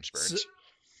James Burns.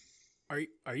 So,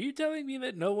 are you telling me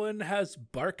that no one has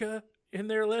Barca in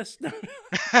their list? God,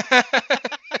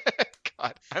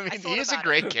 I mean, he is a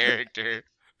great character.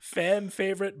 Fan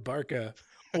favorite Barca.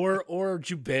 or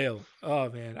Jubail. Oh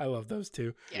man, I love those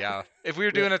two. Yeah. If we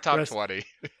were doing a top Rest- 20.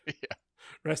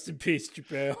 Rest in peace,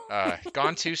 Jubail.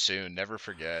 Gone too soon. Never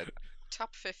forget.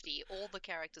 Top 50, all the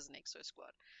characters in Exo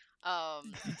Squad.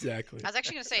 Exactly. I was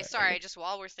actually going to say, sorry, just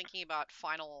while we're thinking about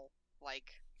final,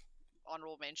 like,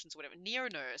 honorable mentions or whatever, Neo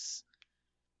Nurse.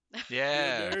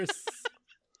 Yeah. Nurse.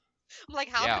 I'm like,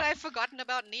 how Yeah. could I have forgotten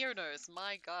about Neo Nurse?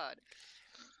 My god.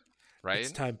 Right?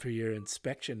 It's time for your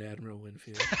inspection, Admiral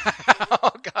Winfield.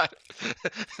 Oh, God.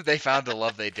 They found the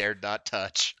love they dared not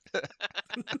touch. God.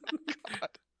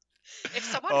 If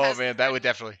someone Oh, hasn't man, that would written-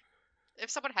 definitely... If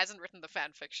someone hasn't written the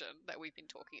fan fiction that we've been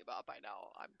talking about by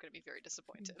now, I'm going to be very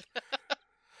disappointed.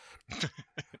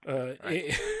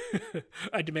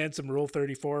 I demand some Rule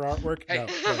 34 artwork. Hey. No,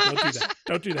 don't do that.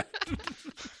 Don't do that.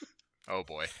 Oh,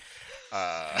 boy.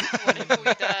 What have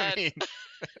we done? I mean,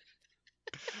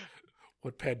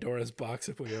 What Pandora's box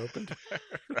have we opened?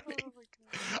 right. Oh my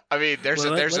god. I mean, there's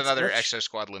Well, there's let's- another let's- Exo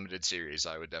Squad limited series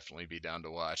I would definitely be down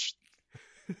to watch.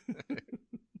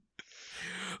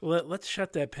 Let's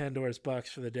shut that Pandora's box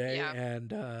for the day Yeah.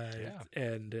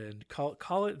 and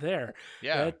call it there.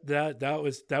 Yeah.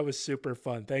 That was super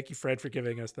fun. Thank you, Fred, for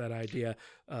giving us that idea.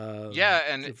 Yeah,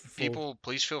 and full- people,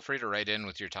 please feel free to write in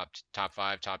with your top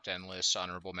 5, top 10 lists,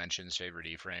 honorable mentions, favorite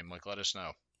E-frame. Like, let us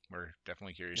know. We're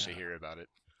definitely curious to Yeah. hear about it.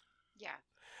 Yeah.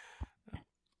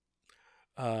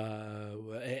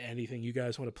 Anything you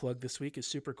guys want to plug this week is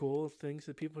super cool. Things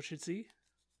that people should see.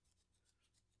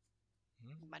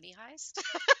 Money Heist?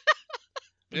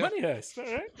 Yeah. Money Heist. All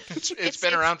right. It's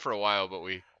been around for a while, but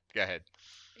go ahead.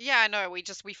 Yeah, I know. We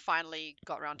finally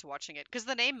got around to watching it because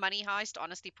the name Money Heist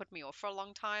honestly put me off for a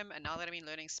long time, and now that I've been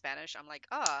learning Spanish, I'm like,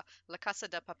 La Casa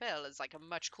de Papel is like a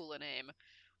much cooler name.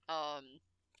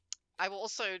 I will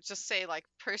also just say, like,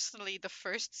 personally, the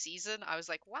first season, I was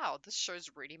like, wow, this show's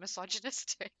really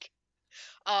misogynistic.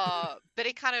 But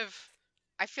it kind of,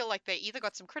 I feel like they either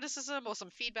got some criticism or some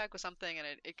feedback or something, and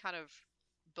it kind of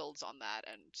builds on that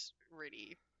and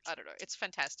really, I don't know, it's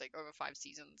fantastic over 5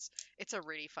 seasons. It's a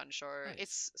really fun show. Nice.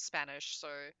 It's Spanish, so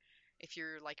if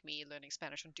you're like me learning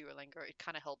Spanish on Duolingo, it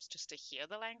kind of helps just to hear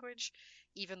the language,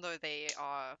 even though they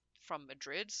are from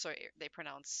Madrid, so they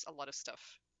pronounce a lot of stuff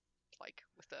like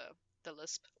with the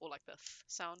lisp or like the th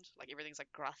sound, like everything's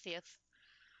like gracias.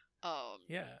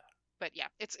 Yeah. But yeah,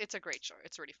 it's a great show.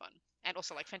 It's really fun, and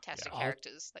also like fantastic Yeah,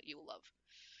 characters that you will love.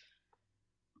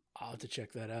 I'll have to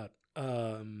check that out.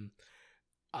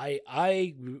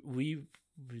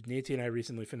 Nancy and I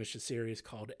recently finished a series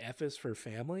called F is for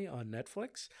Family on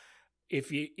Netflix.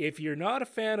 If you're not a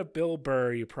fan of Bill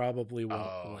Burr, you probably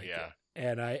won't like yeah. it.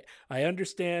 And I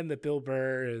understand that Bill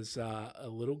Burr is a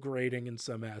little grating in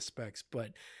some aspects,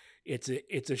 but it's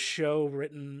a show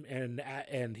written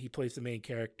and he plays the main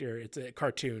character. It's a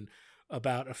cartoon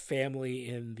about a family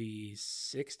in the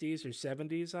 60s or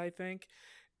 70s, I think.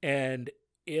 And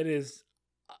it is,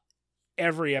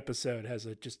 every episode has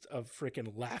just a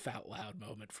freaking laugh out loud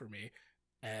moment for me.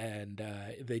 And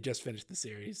they just finished the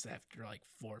series after like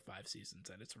 4 or 5 seasons,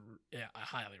 and I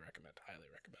highly recommend.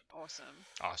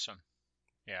 Awesome.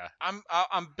 Yeah,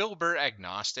 I'm Bill Burr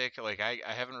agnostic. Like I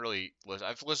haven't really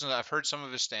listened. I've heard some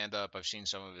of his stand up. I've seen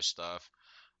some of his stuff.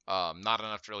 Not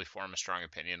enough to really form a strong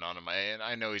opinion on him.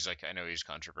 I know he's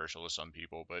controversial to some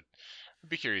people, but I'd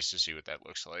be curious to see what that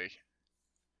looks like.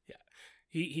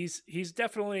 He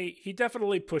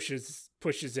definitely pushes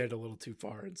it a little too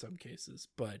far in some cases,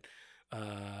 but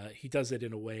he does it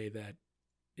in a way that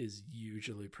is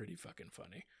usually pretty fucking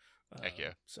funny. Heck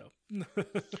yeah. So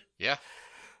Yeah.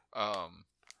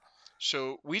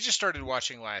 So we just started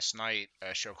watching last night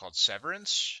a show called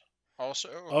Severance. Also.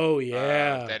 Oh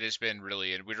yeah. That has been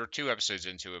really. We were 2 episodes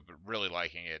into it, but really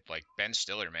liking it. Like Ben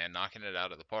Stiller, man, knocking it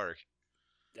out of the park.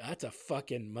 That's a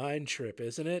fucking mind trip,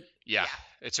 isn't it? Yeah, Yeah.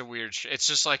 it's a weird. It's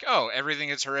just like, oh, everything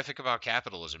that's horrific about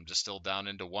capitalism distilled down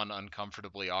into one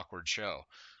uncomfortably awkward show.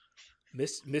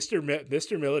 Mr.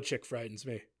 Milicic frightens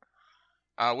me.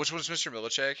 Which one's Mr.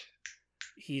 Milicic?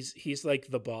 He's like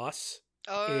the boss.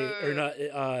 Oh, Or not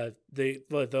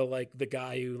the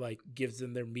guy who like gives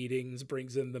them their meetings,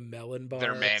 brings in the melon bars.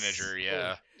 Their manager,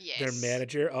 yeah. yes. Their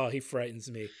manager. Oh, he frightens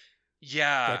me.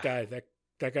 Yeah.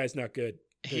 That guy's not good.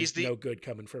 He's There's the no good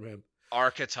coming from him.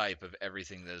 archetype of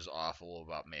everything that is awful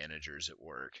about managers at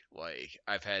work. Like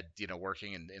I've had,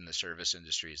 working in the service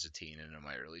industry as a teen and in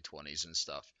my early 20s and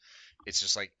stuff. It's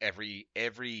just like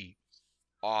every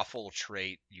awful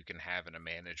trait you can have in a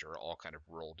manager all kind of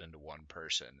rolled into one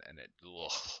person, and that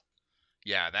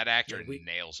actor Yeah,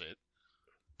 nails it.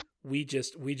 We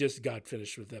just got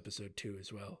finished with episode 2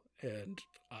 as well, and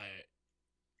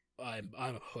I'm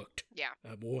hooked. Yeah.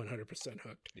 I'm 100%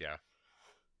 hooked.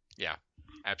 Yeah,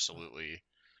 absolutely.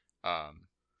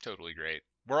 Totally great.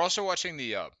 We're also watching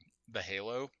the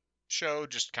Halo show,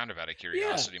 just kind of out of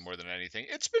curiosity more than anything.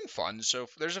 It's been fun. So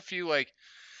there's a few like,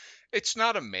 it's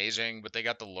not amazing, but they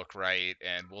got the look right,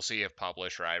 and we'll see if Pablo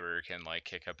Schreiber can like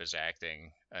kick up his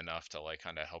acting enough to like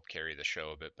kind of help carry the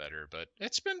show a bit better. But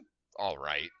it's been all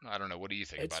right. I don't know. What do you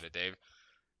think about it, Dave?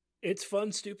 It's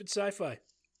fun, stupid sci-fi.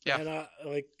 Yeah.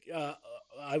 And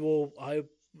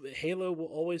Halo will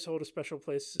always hold a special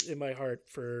place in my heart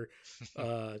for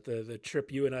the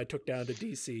trip you and I took down to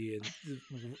DC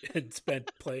and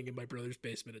spent playing in my brother's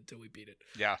basement until we beat it.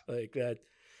 Yeah. Like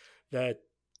that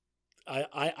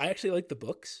I actually like the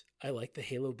books. I like the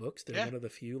Halo books. They're one of the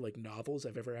few like novels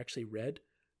I've ever actually read.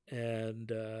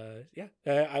 And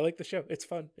I like the show. It's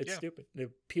fun. It's stupid.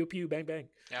 Pew pew bang bang.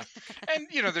 Yeah, and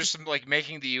there's some like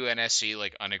making the UNSC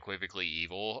like unequivocally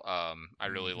evil. I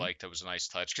really liked. It was a nice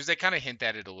touch because they kind of hint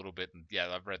at it a little bit. And,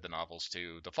 I've read the novels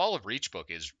too. The Fall of Reach book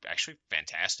is actually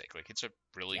fantastic. Like it's a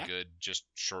really good, just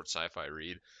short sci-fi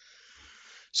read.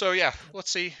 So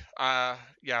let's see. The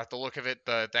look of it,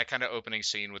 that kind of opening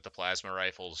scene with the plasma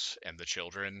rifles and the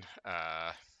children.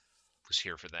 Was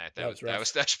here for that.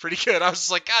 That's pretty good. I was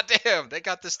just like, God damn, they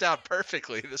got this down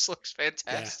perfectly. This looks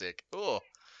fantastic. Cool.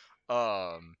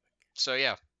 So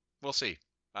we'll see.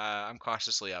 I'm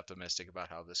cautiously optimistic about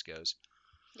how this goes.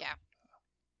 Yeah.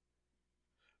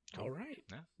 Cool. All right.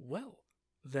 Yeah. Well,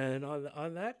 then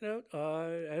on that note,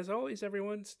 as always,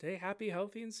 everyone stay happy,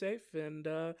 healthy, and safe, and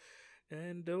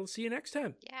we'll see you next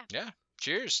time. Yeah. Yeah.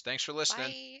 Cheers. Thanks for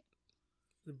listening.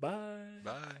 Bye.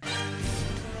 Bye.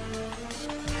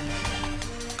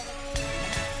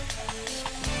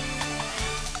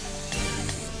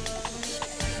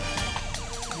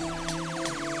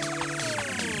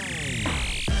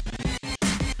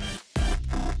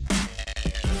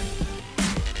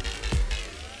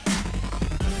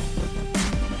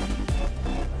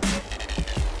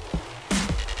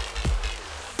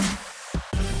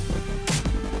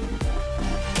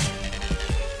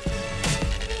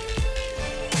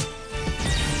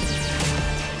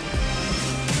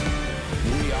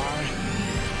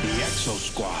 Exo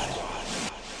Squad.